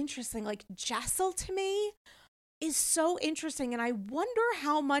it so interesting. Like Jessel to me is so interesting, and I wonder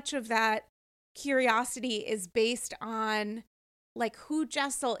how much of that curiosity is based on like who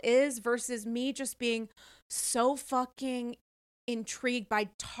Jessel is versus me just being so fucking intrigued by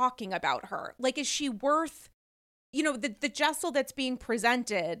talking about her. Like, is she worth, you know, the Jessel that's being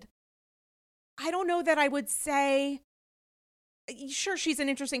presented? I don't know that I would say, sure, she's an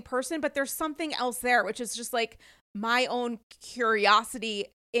interesting person, but there's something else there, which is just like my own curiosity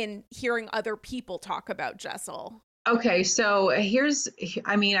in hearing other people talk about Jessel. Okay, so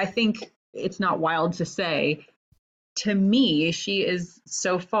I think it's not wild to say, to me, she is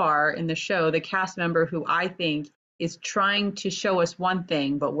so far in the show the cast member who I think is trying to show us one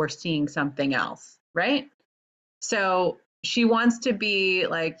thing, but we're seeing something else, right? So she wants to be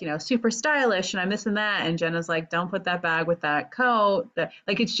like, super stylish and I'm this and that. And Jenna's like, don't put that bag with that coat.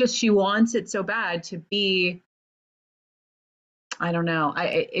 Like, it's just, she wants it so bad to be, I don't know.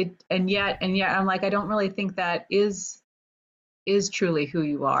 And yet I'm like, I don't really think that is truly who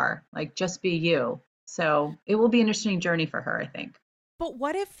you are. Like, just be you. So it will be an interesting journey for her, I think. But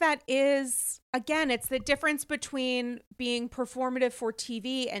what if that is, again, it's the difference between being performative for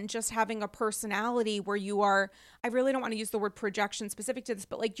TV and just having a personality where you are, I really don't want to use the word projection specific to this,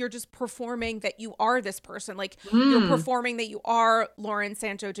 but like you're just performing that you are this person. Like you're performing that you are Lauren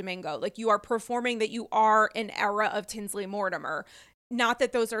Santo Domingo. Like you are performing that you are an era of Tinsley Mortimer. Not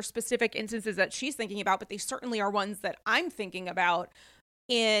that those are specific instances that she's thinking about, but they certainly are ones that I'm thinking about.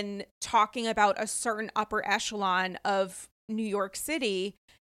 in talking about a certain upper echelon of New York City.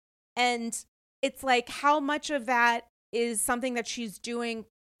 And it's like, how much of that is something that she's doing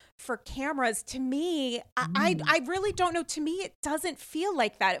for cameras? To me, I really don't know. To me, it doesn't feel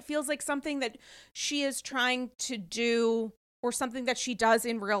like that. It feels like something that she is trying to do, or something that she does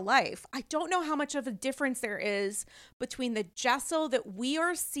in real life. I don't know how much of a difference there is between the Jessel that we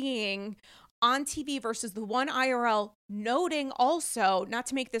are seeing on TV versus the one IRL, noting also, not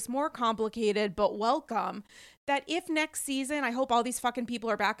to make this more complicated, but welcome, that if next season, I hope all these fucking people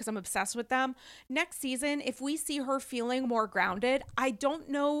are back because I'm obsessed with them. Next season, if we see her feeling more grounded, I don't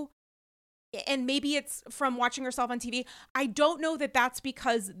know, and maybe it's from watching herself on TV. I don't know that that's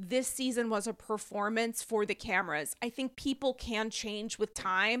because this season was a performance for the cameras. I think people can change with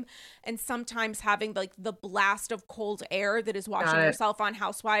time, and sometimes having like the blast of cold air that is watching yourself on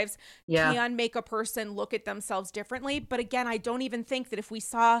Housewives can make a person look at themselves differently. But again, I don't even think that if we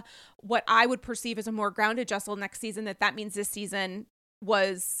saw what I would perceive as a more grounded Jessel next season, that means this season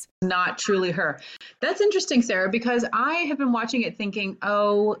was not truly her. That's interesting, Sarah, because I have been watching it thinking,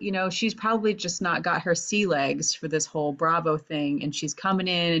 oh, she's probably just not got her sea legs for this whole Bravo thing. And she's coming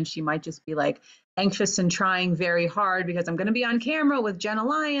in and she might just be like anxious and trying very hard because I'm going to be on camera with Jenna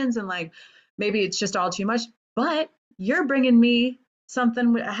Lyons, and like maybe it's just all too much. But you're bringing me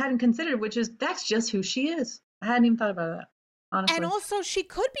something I hadn't considered, which is that's just who she is. I hadn't even thought about that. Honestly. And also, she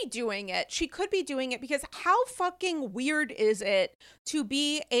could be doing it. She could be doing it because how fucking weird is it to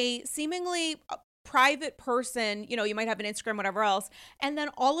be a seemingly private person? You might have an Instagram, whatever else, and then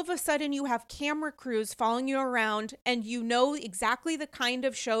all of a sudden you have camera crews following you around, and you know exactly the kind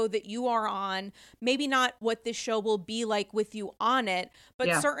of show that you are on. Maybe not what this show will be like with you on it,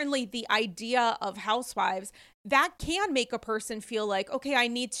 but certainly the idea of Housewives, that can make a person feel like, okay, I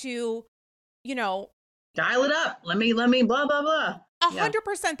need to, dial it up. Let me blah, blah, blah.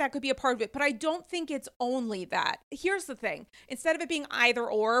 100% that could be a part of it, but I don't think it's only that. Here's the thing. Instead of it being either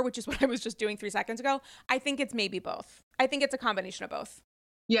or, which is what I was just doing 3 seconds ago, I think it's maybe both. I think it's a combination of both.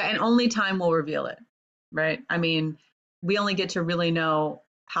 Yeah, and only time will reveal it, right? I mean, we only get to really know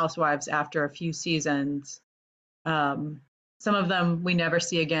Housewives after a few seasons. Some of them we never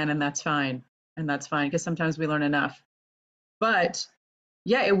see again, and that's fine. And that's fine because sometimes we learn enough. But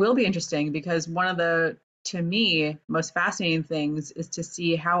yeah, it will be interesting because one of the, to me, most fascinating things is to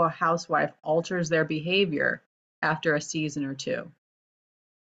see how a housewife alters their behavior after a season or two.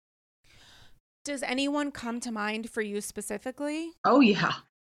 Does anyone come to mind for you specifically? Oh yeah,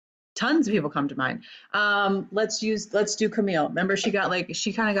 tons of people come to mind. Let's do Camille. Remember, she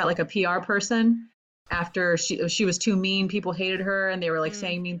kind of got like a PR person after she was too mean. People hated her and they were like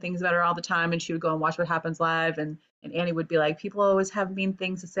saying mean things about her all the time, and she would go and watch What Happens Live, and Annie would be like, people always have mean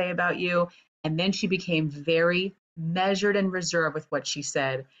things to say about you. And then she became very measured and reserved with what she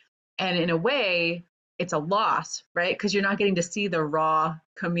said. And in a way, it's a loss, right? Because you're not getting to see the raw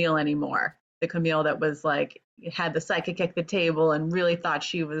Camille anymore. The Camille that was like, had the psychic at the table and really thought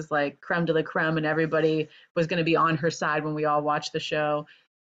she was like creme de la creme and everybody was going to be on her side when we all watched the show.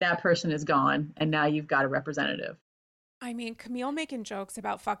 That person is gone. And now you've got a representative. I mean, Camille making jokes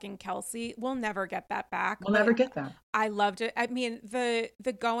about fucking Kelsey, we'll never get that back. We'll never get that. I loved it. I mean, the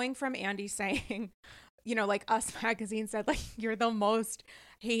going from Andy saying, like Us Magazine said, like, you're the most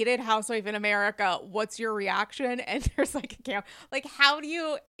hated housewife in America. What's your reaction? And there's like a camera. Like, how do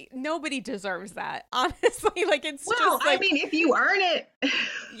you? Nobody deserves that, honestly. Like, it's just like, I mean, if you earn it.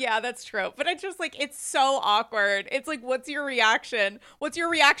 Yeah, that's true. But it's just like, it's so awkward. It's like, what's your reaction? What's your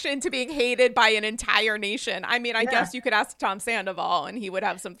reaction to being hated by an entire nation? I mean, I guess you could ask Tom Sandoval and he would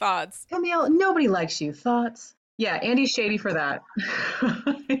have some thoughts. Camille, nobody likes you. Thoughts? Yeah, Andy's shady for that.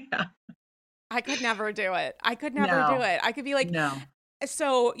 Yeah. I could never do it. I could never do it. I could be like, no.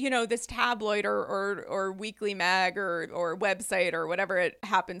 So, this tabloid or weekly mag or website or whatever it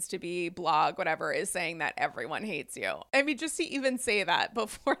happens to be, blog, whatever, is saying that everyone hates you. I mean, just to even say that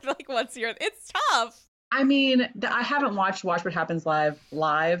before, like, it's tough. I mean, I haven't watched Watch What Happens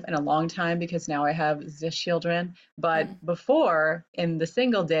live in a long time because now I have Zish children. But before, in the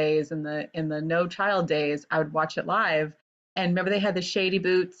single days, in the no child days, I would watch it live. And remember, they had the shady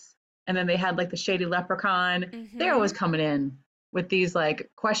boots, and then they had like the shady leprechaun. They're always coming in with these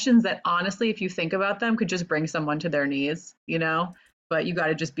like questions that honestly, if you think about them, could just bring someone to their knees, but you got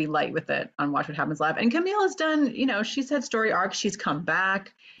to just be light with it on Watch What Happens Live. And Camille has done, she's had story arcs. She's come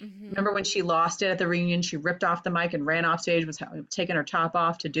back. Remember when she lost it at the reunion, she ripped off the mic and ran off stage, was taking her top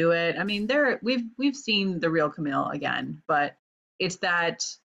off to do it. I mean, we've seen the real Camille again, but it's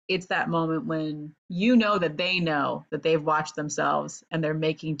that moment when that they know that they've watched themselves and they're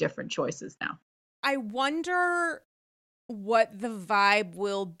making different choices now. I wonder what the vibe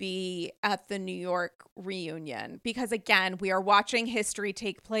will be at the New York reunion. Because again, we are watching history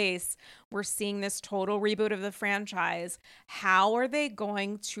take place. We're seeing this total reboot of the franchise. How are they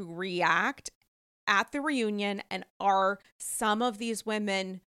going to react at the reunion? And are some of these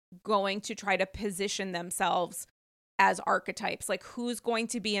women going to try to position themselves as archetypes? Like, who's going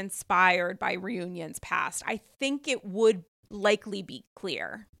to be inspired by reunions past? I think it would likely be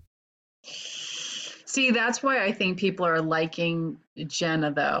clear. See, that's why I think people are liking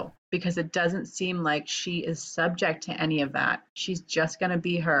Jenna though, because it doesn't seem like she is subject to any of that. She's just going to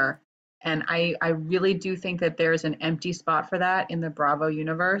be her. And I really do think that there's an empty spot for that in the Bravo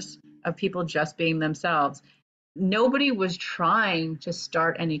universe of people just being themselves. Nobody was trying to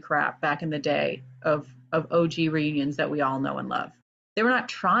start any crap back in the day of OG reunions that we all know and love. They were not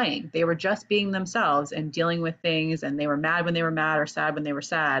trying. They were just being themselves and dealing with things, and they were mad when they were mad or sad when they were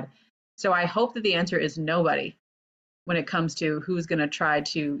sad. So I hope that the answer is nobody when it comes to who's going to try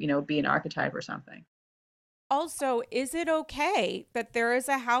to, be an archetype or something. Also, is it okay that there is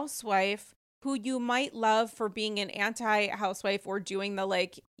a housewife who you might love for being an anti housewife or doing the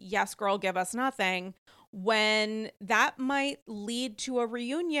like, yes, girl, give us nothing, when that might lead to a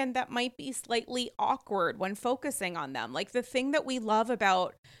reunion that might be slightly awkward when focusing on them? Like, the thing that we love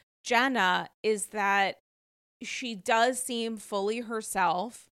about Jenna is that she does seem fully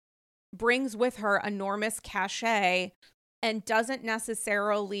herself, brings with her enormous cachet, and doesn't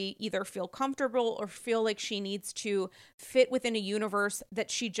necessarily either feel comfortable or feel like she needs to fit within a universe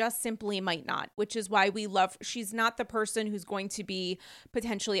that she just simply might not, which is why we love, she's not the person who's going to be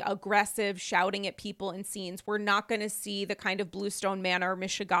potentially aggressive, shouting at people in scenes. We're not going to see the kind of Bluestone Manor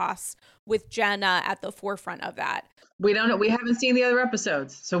Michigas with Jenna at the forefront of that. We don't know. We haven't seen the other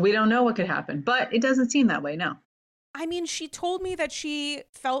episodes, so we don't know what could happen. But it doesn't seem that way, no. I mean, she told me that she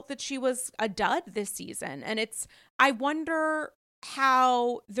felt that she was a dud this season. And I wonder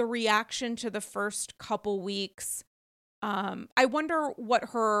how the reaction to the first couple weeks, I wonder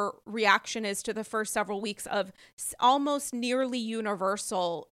what her reaction is to the first several weeks of almost nearly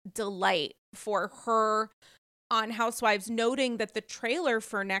universal delight for her on Housewives, noting that the trailer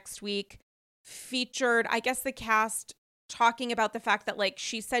for next week featured, I guess, the cast talking about the fact that like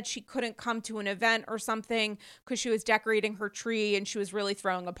she said she couldn't come to an event or something because she was decorating her tree and she was really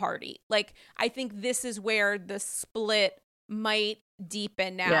throwing a party. Like, I think this is where the split might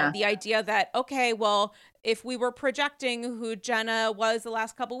deepen now. Yeah. The idea that, okay, well, if we were projecting who Jenna was the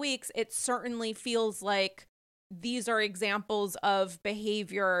last couple weeks, it certainly feels like these are examples of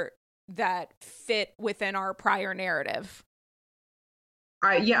behavior that fit within our prior narrative.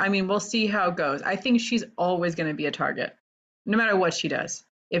 Yeah, I mean, we'll see how it goes. I think she's always going to be a target, no matter what she does.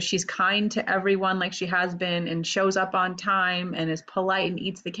 If she's kind to everyone like she has been and shows up on time and is polite and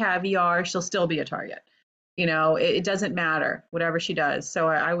eats the caviar, she'll still be a target. It doesn't matter, whatever she does. So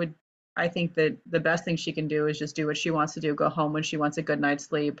I think that the best thing she can do is just do what she wants to do, go home when she wants a good night's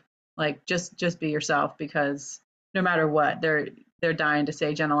sleep. Like, just be yourself, because no matter what, they're dying to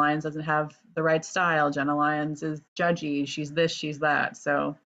say Jenna Lyons doesn't have the right style. Jenna Lyons is judgy. She's this, she's that.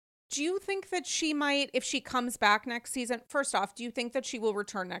 So do you think that she might, if she comes back next season, first off, do you think that she will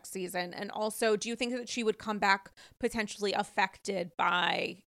return next season? And also, do you think that she would come back potentially affected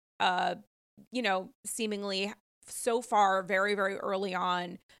by, seemingly so far, very, very early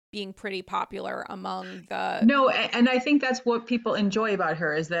on, being pretty popular among the... no, and I think that's what people enjoy about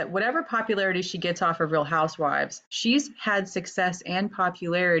her, is that whatever popularity she gets off of Real Housewives, she's had success and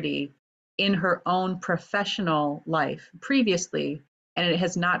popularity in her own professional life previously, and it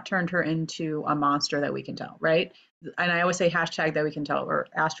has not turned her into a monster that we can tell, right? And I always say hashtag that we can tell, or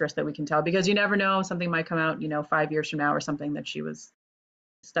asterisk that we can tell, because you never know, something might come out, 5 years from now or something, that she was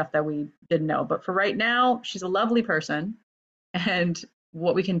stuff that we didn't know. But for right now, she's a lovely person. And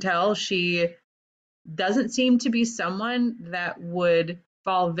what we can tell, she doesn't seem to be someone that would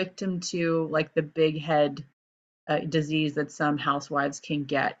fall victim to like the big head disease that some housewives can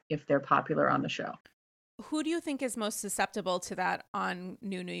get if they're popular on the show. Who do you think is most susceptible to that on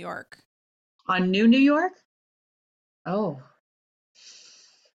New New York? On New York? Oh,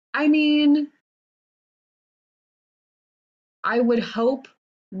 I mean, I would hope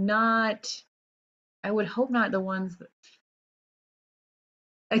not. I would hope not the ones that,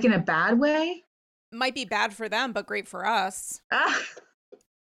 like, in a bad way. Might be bad for them, but great for us. Ah,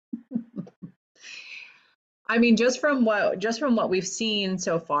 I mean, just from what we've seen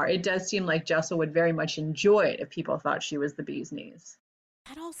so far, it does seem like Jessel would very much enjoy it if people thought she was the bee's knees.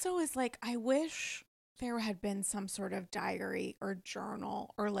 That also is like, I wish there had been some sort of diary or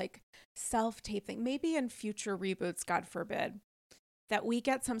journal or like self-tape thing. Maybe in future reboots, God forbid, that we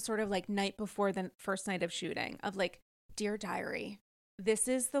get some sort of like night before the first night of shooting of like, Dear Diary, this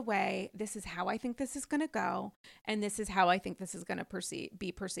is the way, this is how I think this is going to go, and this is how I think this is going to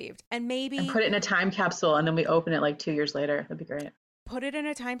be perceived. And And maybe put it in a time capsule and then we open it like 2 years later. That'd be great. put it in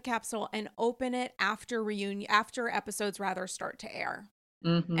a time capsule and open it after episodes rather start to air.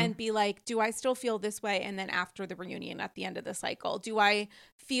 Mm-hmm. And be like, do I still feel this way? And then after the reunion at the end of the cycle, do I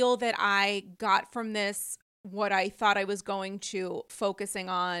feel that I got from this what I thought I was going to, focusing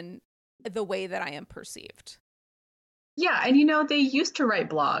on the way that I am perceived? Yeah, and they used to write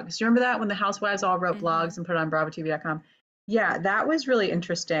blogs. You remember that when the housewives all wrote Mm-hmm. blogs and put it on BravoTV.com? Yeah, that was really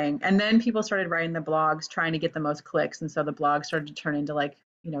interesting. And then people started writing the blogs trying to get the most clicks, and so the blogs started to turn into like,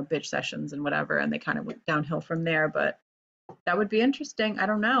 bitch sessions and whatever, and they kind of went downhill from there. But that would be interesting. I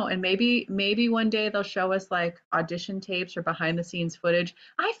don't know. And maybe one day they'll show us like audition tapes or behind the scenes footage.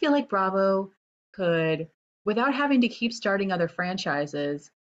 I feel like Bravo could, without having to keep starting other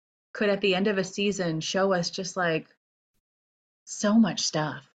franchises, could at the end of a season show us just like so much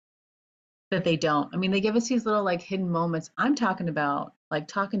stuff that they don't. I mean, they give us these little like hidden moments. I'm talking about like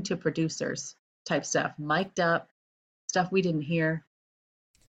talking to producers type stuff, mic'd up stuff we didn't hear.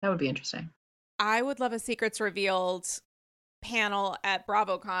 That would be interesting. I would love a Secrets Revealed panel at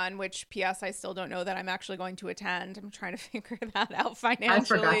BravoCon, which PS I still don't know that I'm actually going to attend. I'm trying to figure that out I forgot that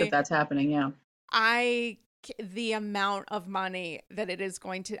financially. that's happening. Yeah. The amount of money that it is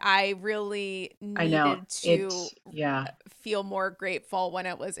going to, I really I know. needed to Yeah. feel more grateful when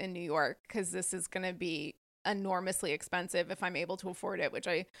it was in New York, because this is going to be enormously expensive if I'm able to afford it, which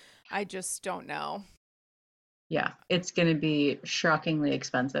I just don't know. Yeah. It's going to be shockingly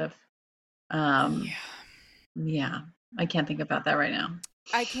expensive. Yeah. Yeah. I can't think about that right now.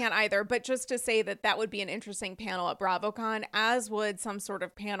 I can't either, but just to say that that would be an interesting panel at BravoCon, as would some sort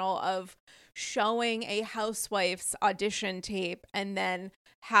of panel of showing a housewife's audition tape and then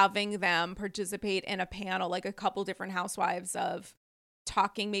having them participate in a panel, like a couple different housewives of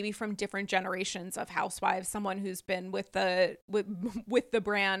talking maybe from different generations of housewives, someone who's been with with the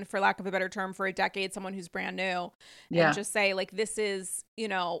brand, for lack of a better term, for a decade, someone who's brand new, and Yeah. just say like, this is,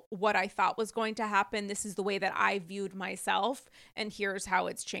 what I thought was going to happen, this is the way that I viewed myself, and here's how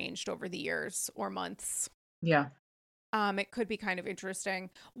it's changed over the years or months. Yeah. It could be kind of interesting.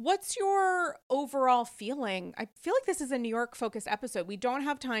 What's your overall feeling? I feel like this is a New York focused episode. We don't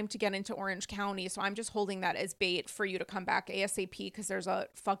have time to get into Orange County, so I'm just holding that as bait for you to come back ASAP, because there's a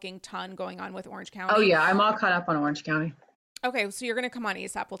fucking ton going on with Orange Oh, County. yeah. I'm all caught up on Orange County. Okay, so you're going to come on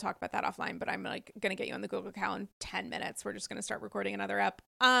ASAP. We'll talk about that offline, but I'm like going to get you on the Google Cal in 10 minutes. We're just going to start recording another ep.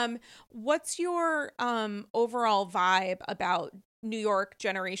 What's your overall vibe about New York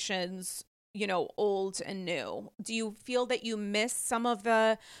generations, old and new? Do you feel that you miss some of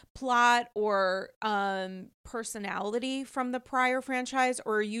the plot or personality from the prior franchise,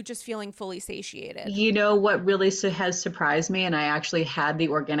 or are you just feeling fully satiated? You know what really has surprised me, and I actually had the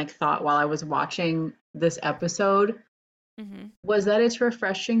organic thought while I was watching this episode, Mm-hmm. was that it's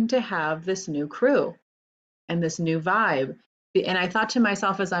refreshing to have this new crew and this new vibe. And I thought to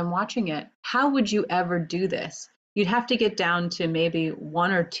myself as I'm watching it, how would you ever do this? You'd have to get down to maybe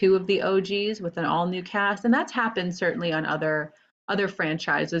one or two of the OGs with an all new cast. And that's happened certainly on other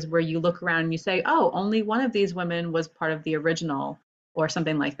franchises where you look around and you say, oh, only one of these women was part of the original or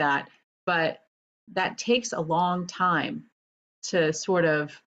something like that. But that takes a long time to sort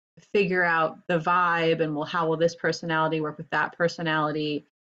of figure out the vibe and, well, how will this personality work with that personality?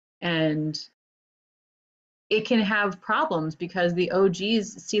 And it can have problems because the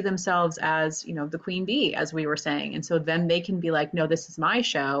OGs see themselves as, the queen bee, as we were saying. And so then they can be like, no, this is my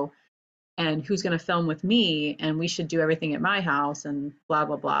show and who's going to film with me and we should do everything at my house and blah,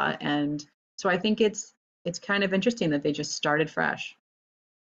 blah, blah. And so I think it's kind of interesting that they just started fresh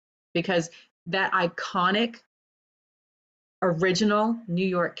because that iconic original New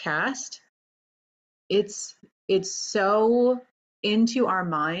York cast, it's so into our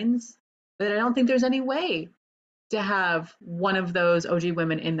minds that I don't think there's any way to have one of those OG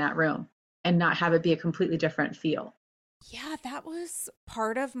women in that room and not have it be a completely different feel. Yeah, that was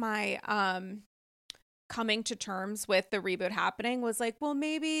part of my coming to terms with the reboot happening, was like, well,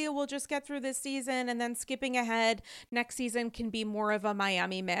 maybe we'll just get through this season and then skipping ahead next season can be more of a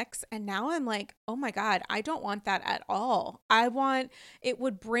Miami mix. And now I'm like, oh my God, I don't want that at all. It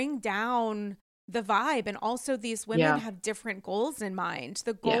would bring down the vibe. And also, these women Yeah, have different goals in mind.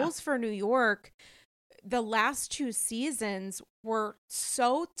 The yeah, goals for New York, the last two seasons were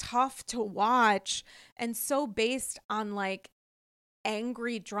so tough to watch and so based on like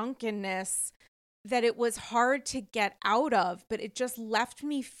angry drunkenness that it was hard to get out of, but it just left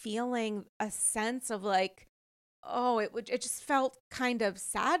me feeling a sense of like it just felt kind of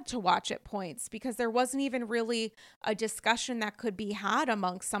sad to watch at points because there wasn't even really a discussion that could be had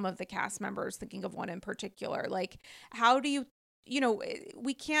amongst some of the cast members, thinking of one in particular. Like, how do you,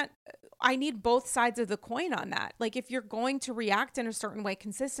 we can't, I need both sides of the coin on that. Like, if you're going to react in a certain way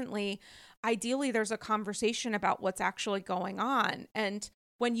consistently, ideally there's a conversation about what's actually going on. And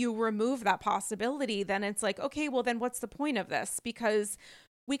when you remove that possibility, then it's like, okay, well, then what's the point of this? Because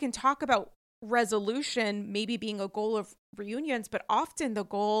we can talk about resolution maybe being a goal of reunions, but often the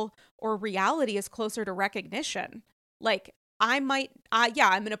goal or reality is closer to recognition. Like, I'm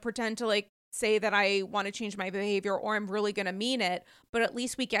going to pretend to like say that I want to change my behavior or I'm really going to mean it, but at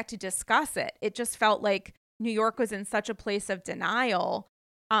least we get to discuss it. It just felt like New York was in such a place of denial,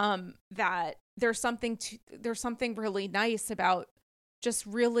 that there's something really nice about just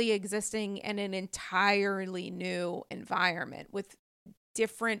really existing in an entirely new environment with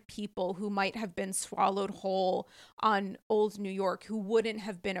different people who might have been swallowed whole on old New York who wouldn't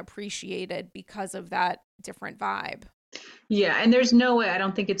have been appreciated because of that different vibe. Yeah, and there's no way, I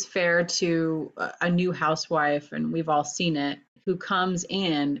don't think it's fair to a new housewife, and we've all seen it, who comes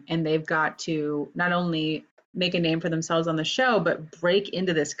in and they've got to not only make a name for themselves on the show, but break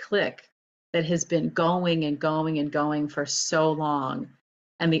into this clique that has been going and going and going for so long.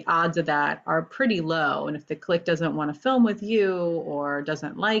 And the odds of that are pretty low. And if the clique doesn't want to film with you or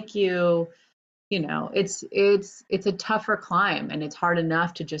doesn't like you, it's a tougher climb, and it's hard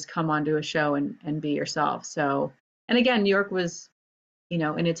enough to just come onto a show and be yourself. So, and again, New York was,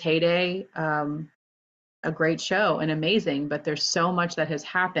 in its heyday, a great show and amazing, but there's so much that has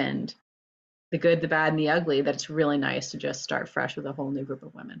happened, the good, the bad, and the ugly, that it's really nice to just start fresh with a whole new group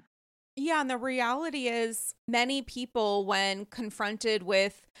of women. Yeah, and the reality is many people when confronted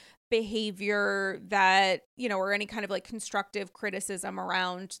with behavior that, or any kind of like constructive criticism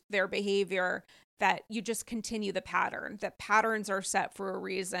around their behavior, that you just continue the pattern, that patterns are set for a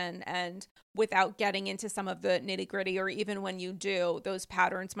reason. And without getting into some of the nitty gritty, or even when you do, those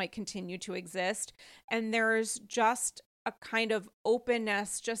patterns might continue to exist. And there's just a kind of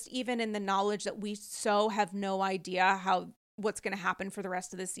openness, just even in the knowledge that we so have no idea how what's going to happen for the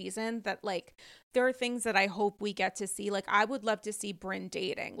rest of the season, that like there are things that I hope we get to see. Like, I would love to see Brynn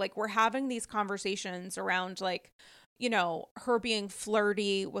dating. Like, we're having these conversations around like, her being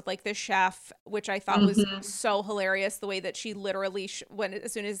flirty with like the chef, which I thought was Hmm. so hilarious. The way that she literally, when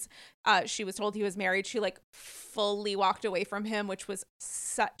as soon as she was told he was married, she like fully walked away from him, which was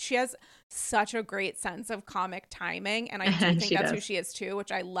she has such a great sense of comic timing, and I do think She that's who does. she is too,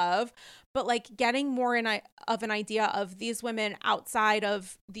 which I love. But like getting more of an idea of these women outside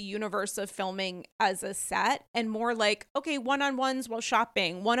of the universe of filming as a set, and more like, okay, one-on-ones while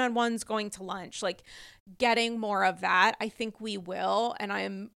shopping, one-on-ones going to lunch, like getting more of that, I think we will. And I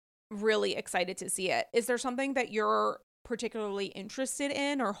am really excited to see it. Is there something that you're particularly interested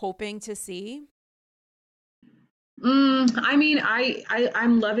in or hoping to see? I mean,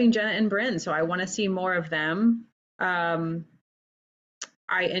 I'm loving Jenna and Brynn, so I want to see more of them. Um,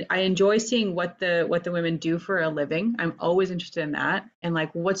 I enjoy seeing what the women do for a living. I'm always interested in that. And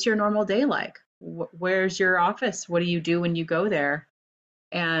like, what's your normal day like? Where's your office? What do you do when you go there?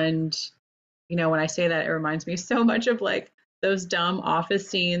 And when I say that, it reminds me so much of like those dumb office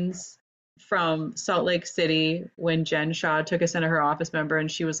scenes from Salt Lake City when Jen Shaw took us into her office, member, and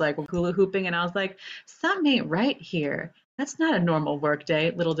she was like hula hooping, and I was like, something ain't right here. That's not a normal work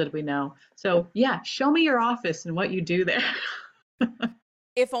day. Little did we know. So yeah, show me your office and what you do there.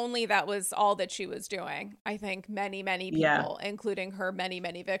 If only that was all that she was doing. I think many, many Yeah. people, including her many,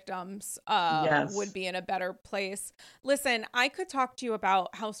 many victims, would Yes. be in a better place. Listen, I could talk to you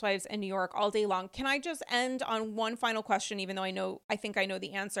about housewives in New York all day long. Can I just end on one final question, even though I think I know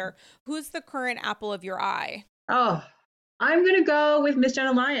the answer? Who's the current apple of your eye? Oh, I'm gonna go with Miss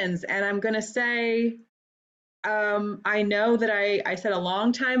Jenna Lyons, and I'm gonna say, I know that I said a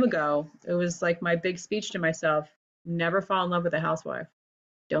long time ago, it was like my big speech to myself, never fall in love with a housewife.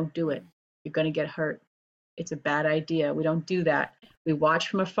 Don't do it. You're gonna get hurt. It's a bad idea. We don't do that. We watch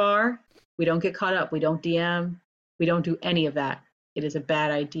from afar. We don't get caught up. We don't DM. We don't do any of that. It is a bad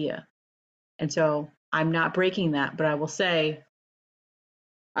idea. And so I'm not breaking that, but I will say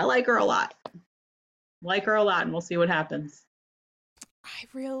I like her a lot. Like her a lot, and we'll see what happens.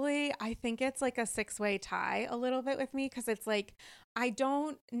 I think it's like a six-way tie a little bit with me, because it's like I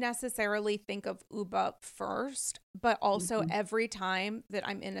don't necessarily think of Uba first, but also Mhm. every time that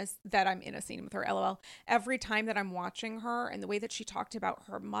I'm in a scene with her, LOL, every time that I'm watching her and the way that she talked about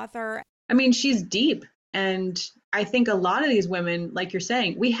her mother. I mean, she's deep. And I think a lot of these women, like you're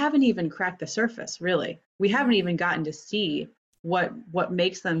saying, we haven't even cracked the surface, really. We haven't Mhm. even gotten to see. what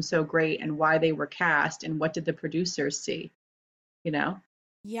makes them so great and why they were cast and what did the producers see, you know?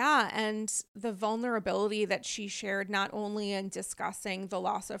 Yeah, and the vulnerability that she shared, not only in discussing the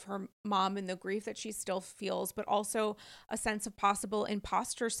loss of her mom and the grief that she still feels, but also a sense of possible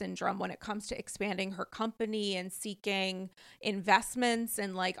imposter syndrome when it comes to expanding her company and seeking investments,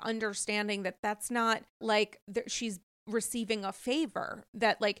 and like understanding that that's not like she's receiving a favor,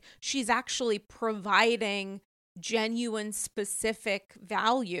 that like she's actually providing genuine, specific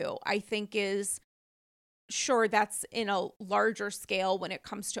value, I think is, sure, that's in a larger scale when it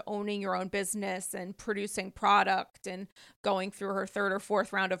comes to owning your own business and producing product and going through her third or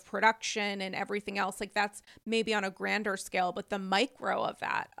fourth round of production and everything else. Like that's maybe on a grander scale, but the micro of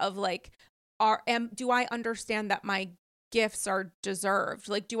that, of like, do I understand that my gifts are deserved?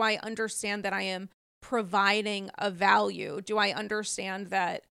 Like, do I understand that I am providing a value? Do I understand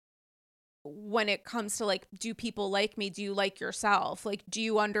that when it comes to like, do people like me? Do you like yourself? Like, do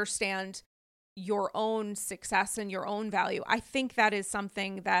you understand your own success and your own value? I think that is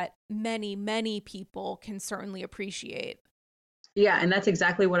something that many, many people can certainly appreciate. Yeah, and that's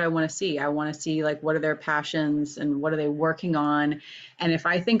exactly what I want to see. I want to see like what are their passions and what are they working on. And if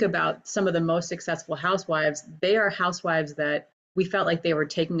I think about some of the most successful housewives, they are housewives that we felt like they were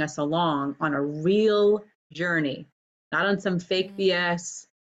taking us along on a real journey, not on some fake Mm. BS,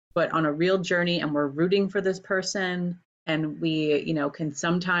 but on a real journey. And we're rooting for this person. And we, can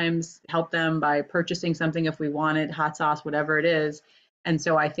sometimes help them by purchasing something if we want it, hot sauce, whatever it is. And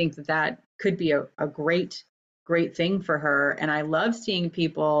so I think that that could be a great thing for her. And I love seeing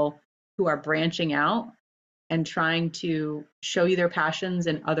people who are branching out and trying to show you their passions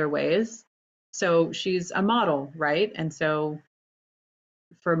in other ways. So she's a model, right? And so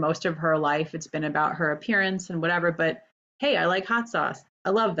for most of her life, it's been about her appearance and whatever. But hey, I like hot sauce. I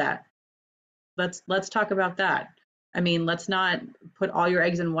love that. Let's talk about that. I mean, let's not put all your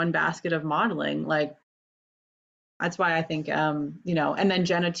eggs in one basket of modeling. Like that's why I think, and then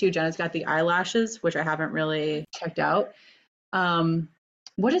Jenna too. Jenna's got the eyelashes, which I haven't really checked out. Um,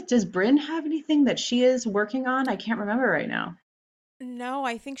 does Bryn have anything that she is working on? I can't remember right now. No,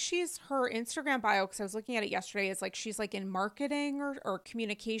 I think she's, her Instagram bio, because I was looking at it yesterday, is like she's like in marketing or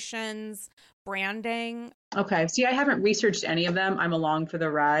communications, branding. Okay. See, I haven't researched any of them. I'm along for the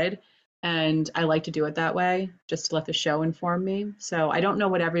ride, and I like to do it that way, just to let the show inform me. So I don't know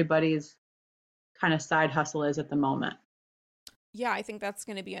what everybody's kind of side hustle is at the moment. Yeah, I think that's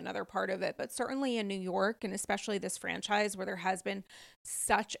going to be another part of it. But certainly in New York, and especially this franchise where there has been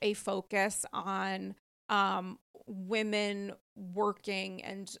such a focus on women working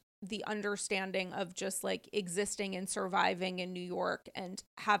and the understanding of just like existing and surviving in New York and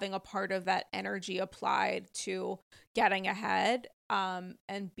having a part of that energy applied to getting ahead,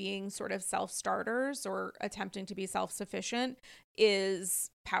 and being sort of self starters or attempting to be self sufficient is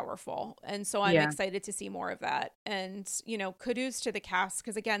powerful. And so I'm Yeah. excited to see more of that. And, kudos to the cast,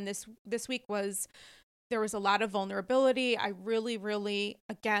 because again, this week was, there was a lot of vulnerability. I really, really,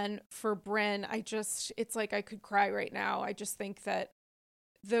 again, for Bryn, it's like I could cry right now. I just think that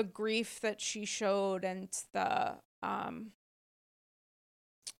the grief that she showed and the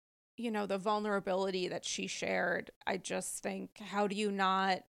vulnerability that she shared, I just think, how do you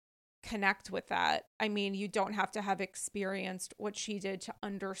not connect with that? I mean, you don't have to have experienced what she did to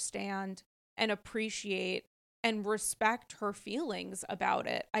understand and appreciate and respect her feelings about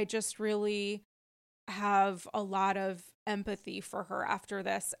it. I just really have a lot of empathy for her after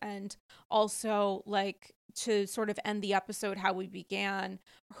this. And also, like, to sort of end the episode how we began,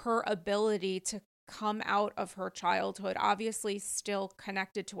 her ability to come out of her childhood, obviously still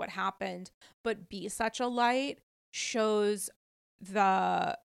connected to what happened, but be such a light, shows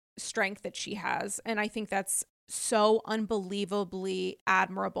the strength that she has. And I think that's so unbelievably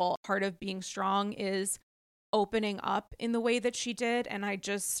admirable. Part of being strong is opening up in the way that she did. And I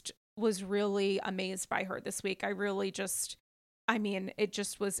just was really amazed by her this week. I mean, it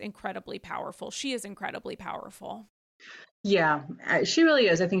just was incredibly powerful. She is incredibly powerful. Yeah, she really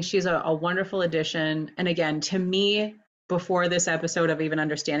is. I think she's a wonderful addition. And again, to me, before this episode of even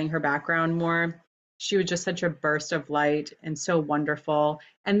understanding her background more, she was just such a burst of light and so wonderful.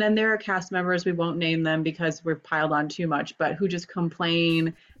 And then there are cast members, we won't name them because we're piled on too much, but who just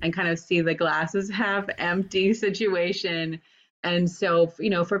complain and kind of see the glasses half empty situation. And so,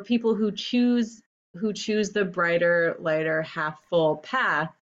 for people who choose the brighter, lighter, half full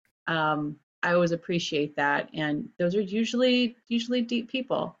path, I always appreciate that, and those are usually deep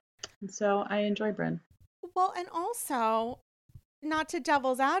people, and so I enjoy Bryn. Well, and also, not to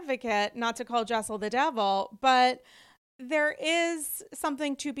devil's advocate, not to call Jessel the devil, but there is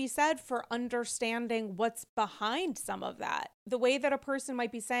something to be said for understanding what's behind some of that. The way that a person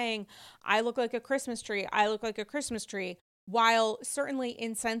might be saying, I look like a Christmas tree, I look like a Christmas tree, while certainly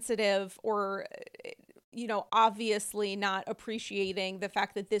insensitive or, obviously not appreciating the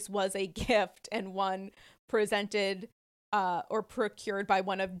fact that this was a gift and one presented or procured by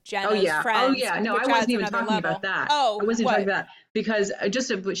one of Jenna's Oh friends, yeah. No, I which wasn't adds even another talking about level. that. I Oh, wasn't talking what? about that because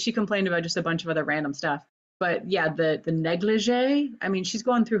she complained about just a bunch of other random stuff. But yeah, the negligee. I mean, she's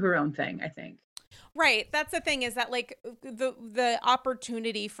going through her own thing, I think. Right. That's the thing, is that like the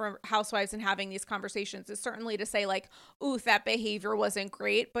opportunity for housewives and having these conversations is certainly to say like, ooh, that behavior wasn't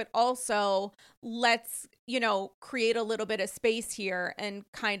great, but also let's, create a little bit of space here and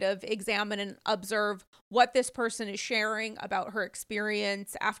kind of examine and observe what this person is sharing about her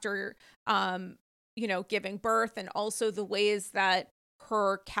experience after, giving birth, and also the ways that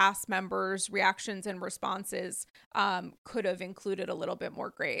her cast members' reactions and responses could have included a little bit more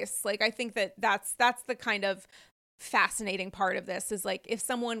grace. Like, I think that's the kind of fascinating part of this, is like, if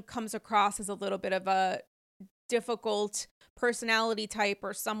someone comes across as a little bit of a difficult personality type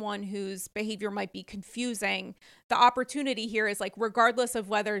or someone whose behavior might be confusing, the opportunity here is like, regardless of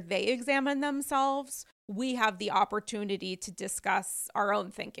whether they examine themselves, we have the opportunity to discuss our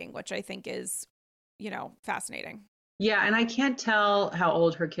own thinking, which I think is, fascinating. Yeah, and I can't tell how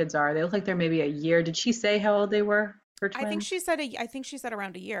old her kids are. They look like they're maybe a year. Did she say how old they were, her twins? I think she said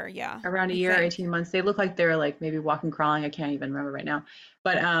around a year. Yeah, Around a I year, think. 18 months. They look like they're like maybe walking, crawling. I can't even remember right now.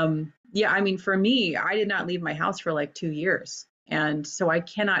 But yeah, I mean, for me, I did not leave my house for like 2 years. And so I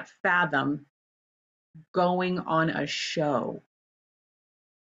cannot fathom going on a show.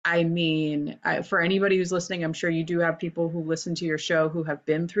 I mean, for anybody who's listening, I'm sure you do have people who listen to your show who have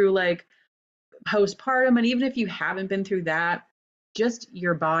been through like postpartum. And even if you haven't been through that, just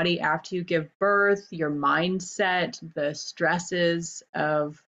your body after you give birth, your mindset, the stresses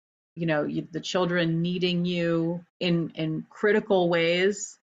of, the children needing you in critical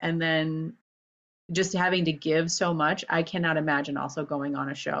ways, and then just having to give so much. I cannot imagine also going on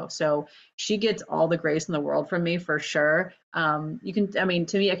a show. So she gets all the grace in the world from me for sure. You can, I mean,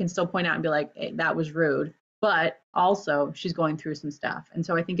 to me, I can still point out and be like, hey, that was rude, but also she's going through some stuff. And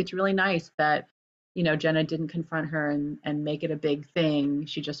so I think it's really nice that, Jenna didn't confront her and make it a big thing.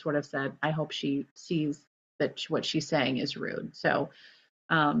 She just sort of said, I hope she sees that what she's saying is rude. So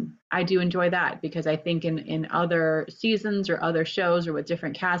I do enjoy that, because I think in other seasons or other shows or with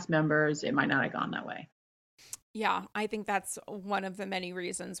different cast members, it might not have gone that way. Yeah, I think that's one of the many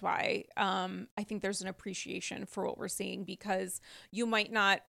reasons why I think there's an appreciation for what we're seeing, because you might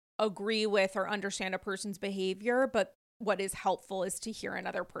not agree with or understand a person's behavior, but what is helpful is to hear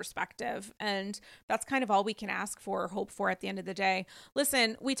another perspective. And that's kind of all we can ask for or hope for at the end of the day.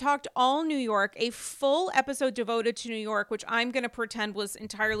 Listen, we talked all New York, a full episode devoted to New York, which I'm going to pretend was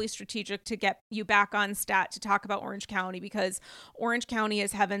entirely strategic to get you back on stat to talk about Orange County, because Orange County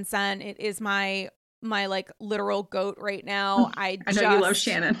is heaven sent. It is my like literal goat right now. I know you love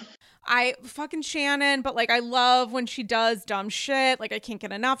Shannon. I fucking Shannon, but like, I love when she does dumb shit. Like, I can't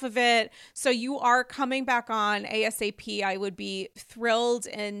get enough of it. So you are coming back on ASAP. I would be thrilled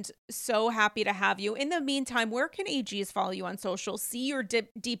and so happy to have you. In the meantime, where can AGs follow you on social, see your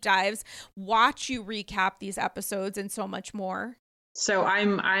deep dives, watch you recap these episodes, and so much more? So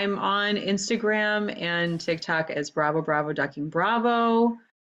I'm on Instagram and TikTok as Bravo Bravo Ducking Bravo.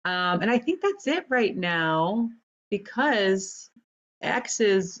 And I think that's it right now, because X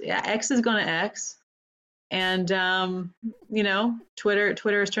is gonna X, and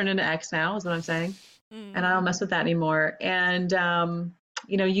Twitter has turned into X now, is what I'm saying, and I don't mess with that anymore. And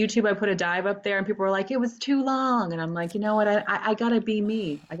YouTube, I put a dive up there, and people were like, it was too long, and I'm like, you know what, I gotta be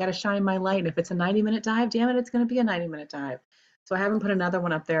me, I gotta shine my light. And if it's a 90-minute dive, damn it, it's gonna be a 90-minute dive. So I haven't put another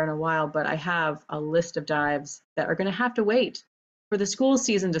one up there in a while, but I have a list of dives that are gonna have to wait for the school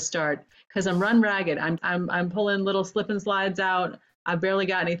season to start, because I'm run ragged. I'm pulling little slip and slides out. I've barely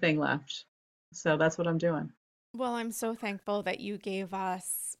got anything left. So that's what I'm doing. Well, I'm so thankful that you gave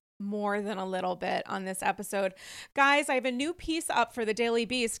us more than a little bit on this episode. Guys, I have a new piece up for the Daily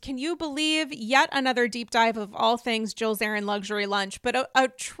Beast. Can you believe yet another deep dive of all things Jill Zarin luxury lunch, but a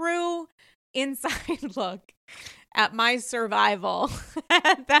true inside look at my survival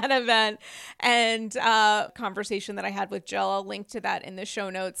at that event, and conversation that I had with Jill. I'll link to that in the show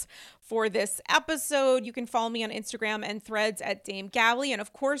notes. for this episode. You can follow me on Instagram and Threads at Dame Galley. And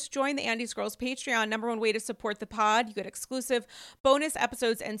of course, join the Andy's Girls Patreon, #1 way to support the pod. You get exclusive bonus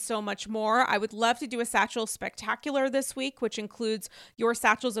episodes and so much more. I would love to do a Satchel Spectacular this week, which includes your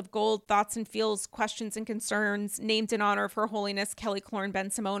Satchels of Gold, thoughts and feels, questions and concerns, named in honor of Her Holiness Kelly Clorne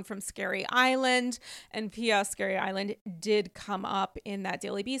Ben Simone from Scary Island. And P.S. Scary Island did come up in that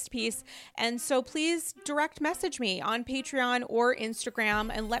Daily Beast piece. And so please direct message me on Patreon or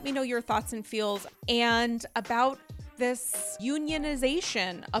Instagram and let me know your thoughts and feels and about this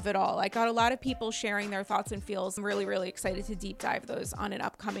unionization of it all. I got a lot of people sharing their thoughts and feels. I'm really, really excited to deep dive those on an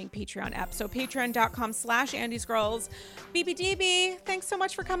upcoming Patreon ep. So patreon.com/AndysGirls. BBDB, thanks so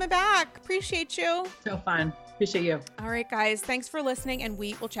much for coming back. Appreciate you. So fun. Appreciate you. All right, guys. Thanks for listening, and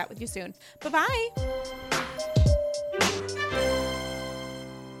we will chat with you soon. Bye-bye.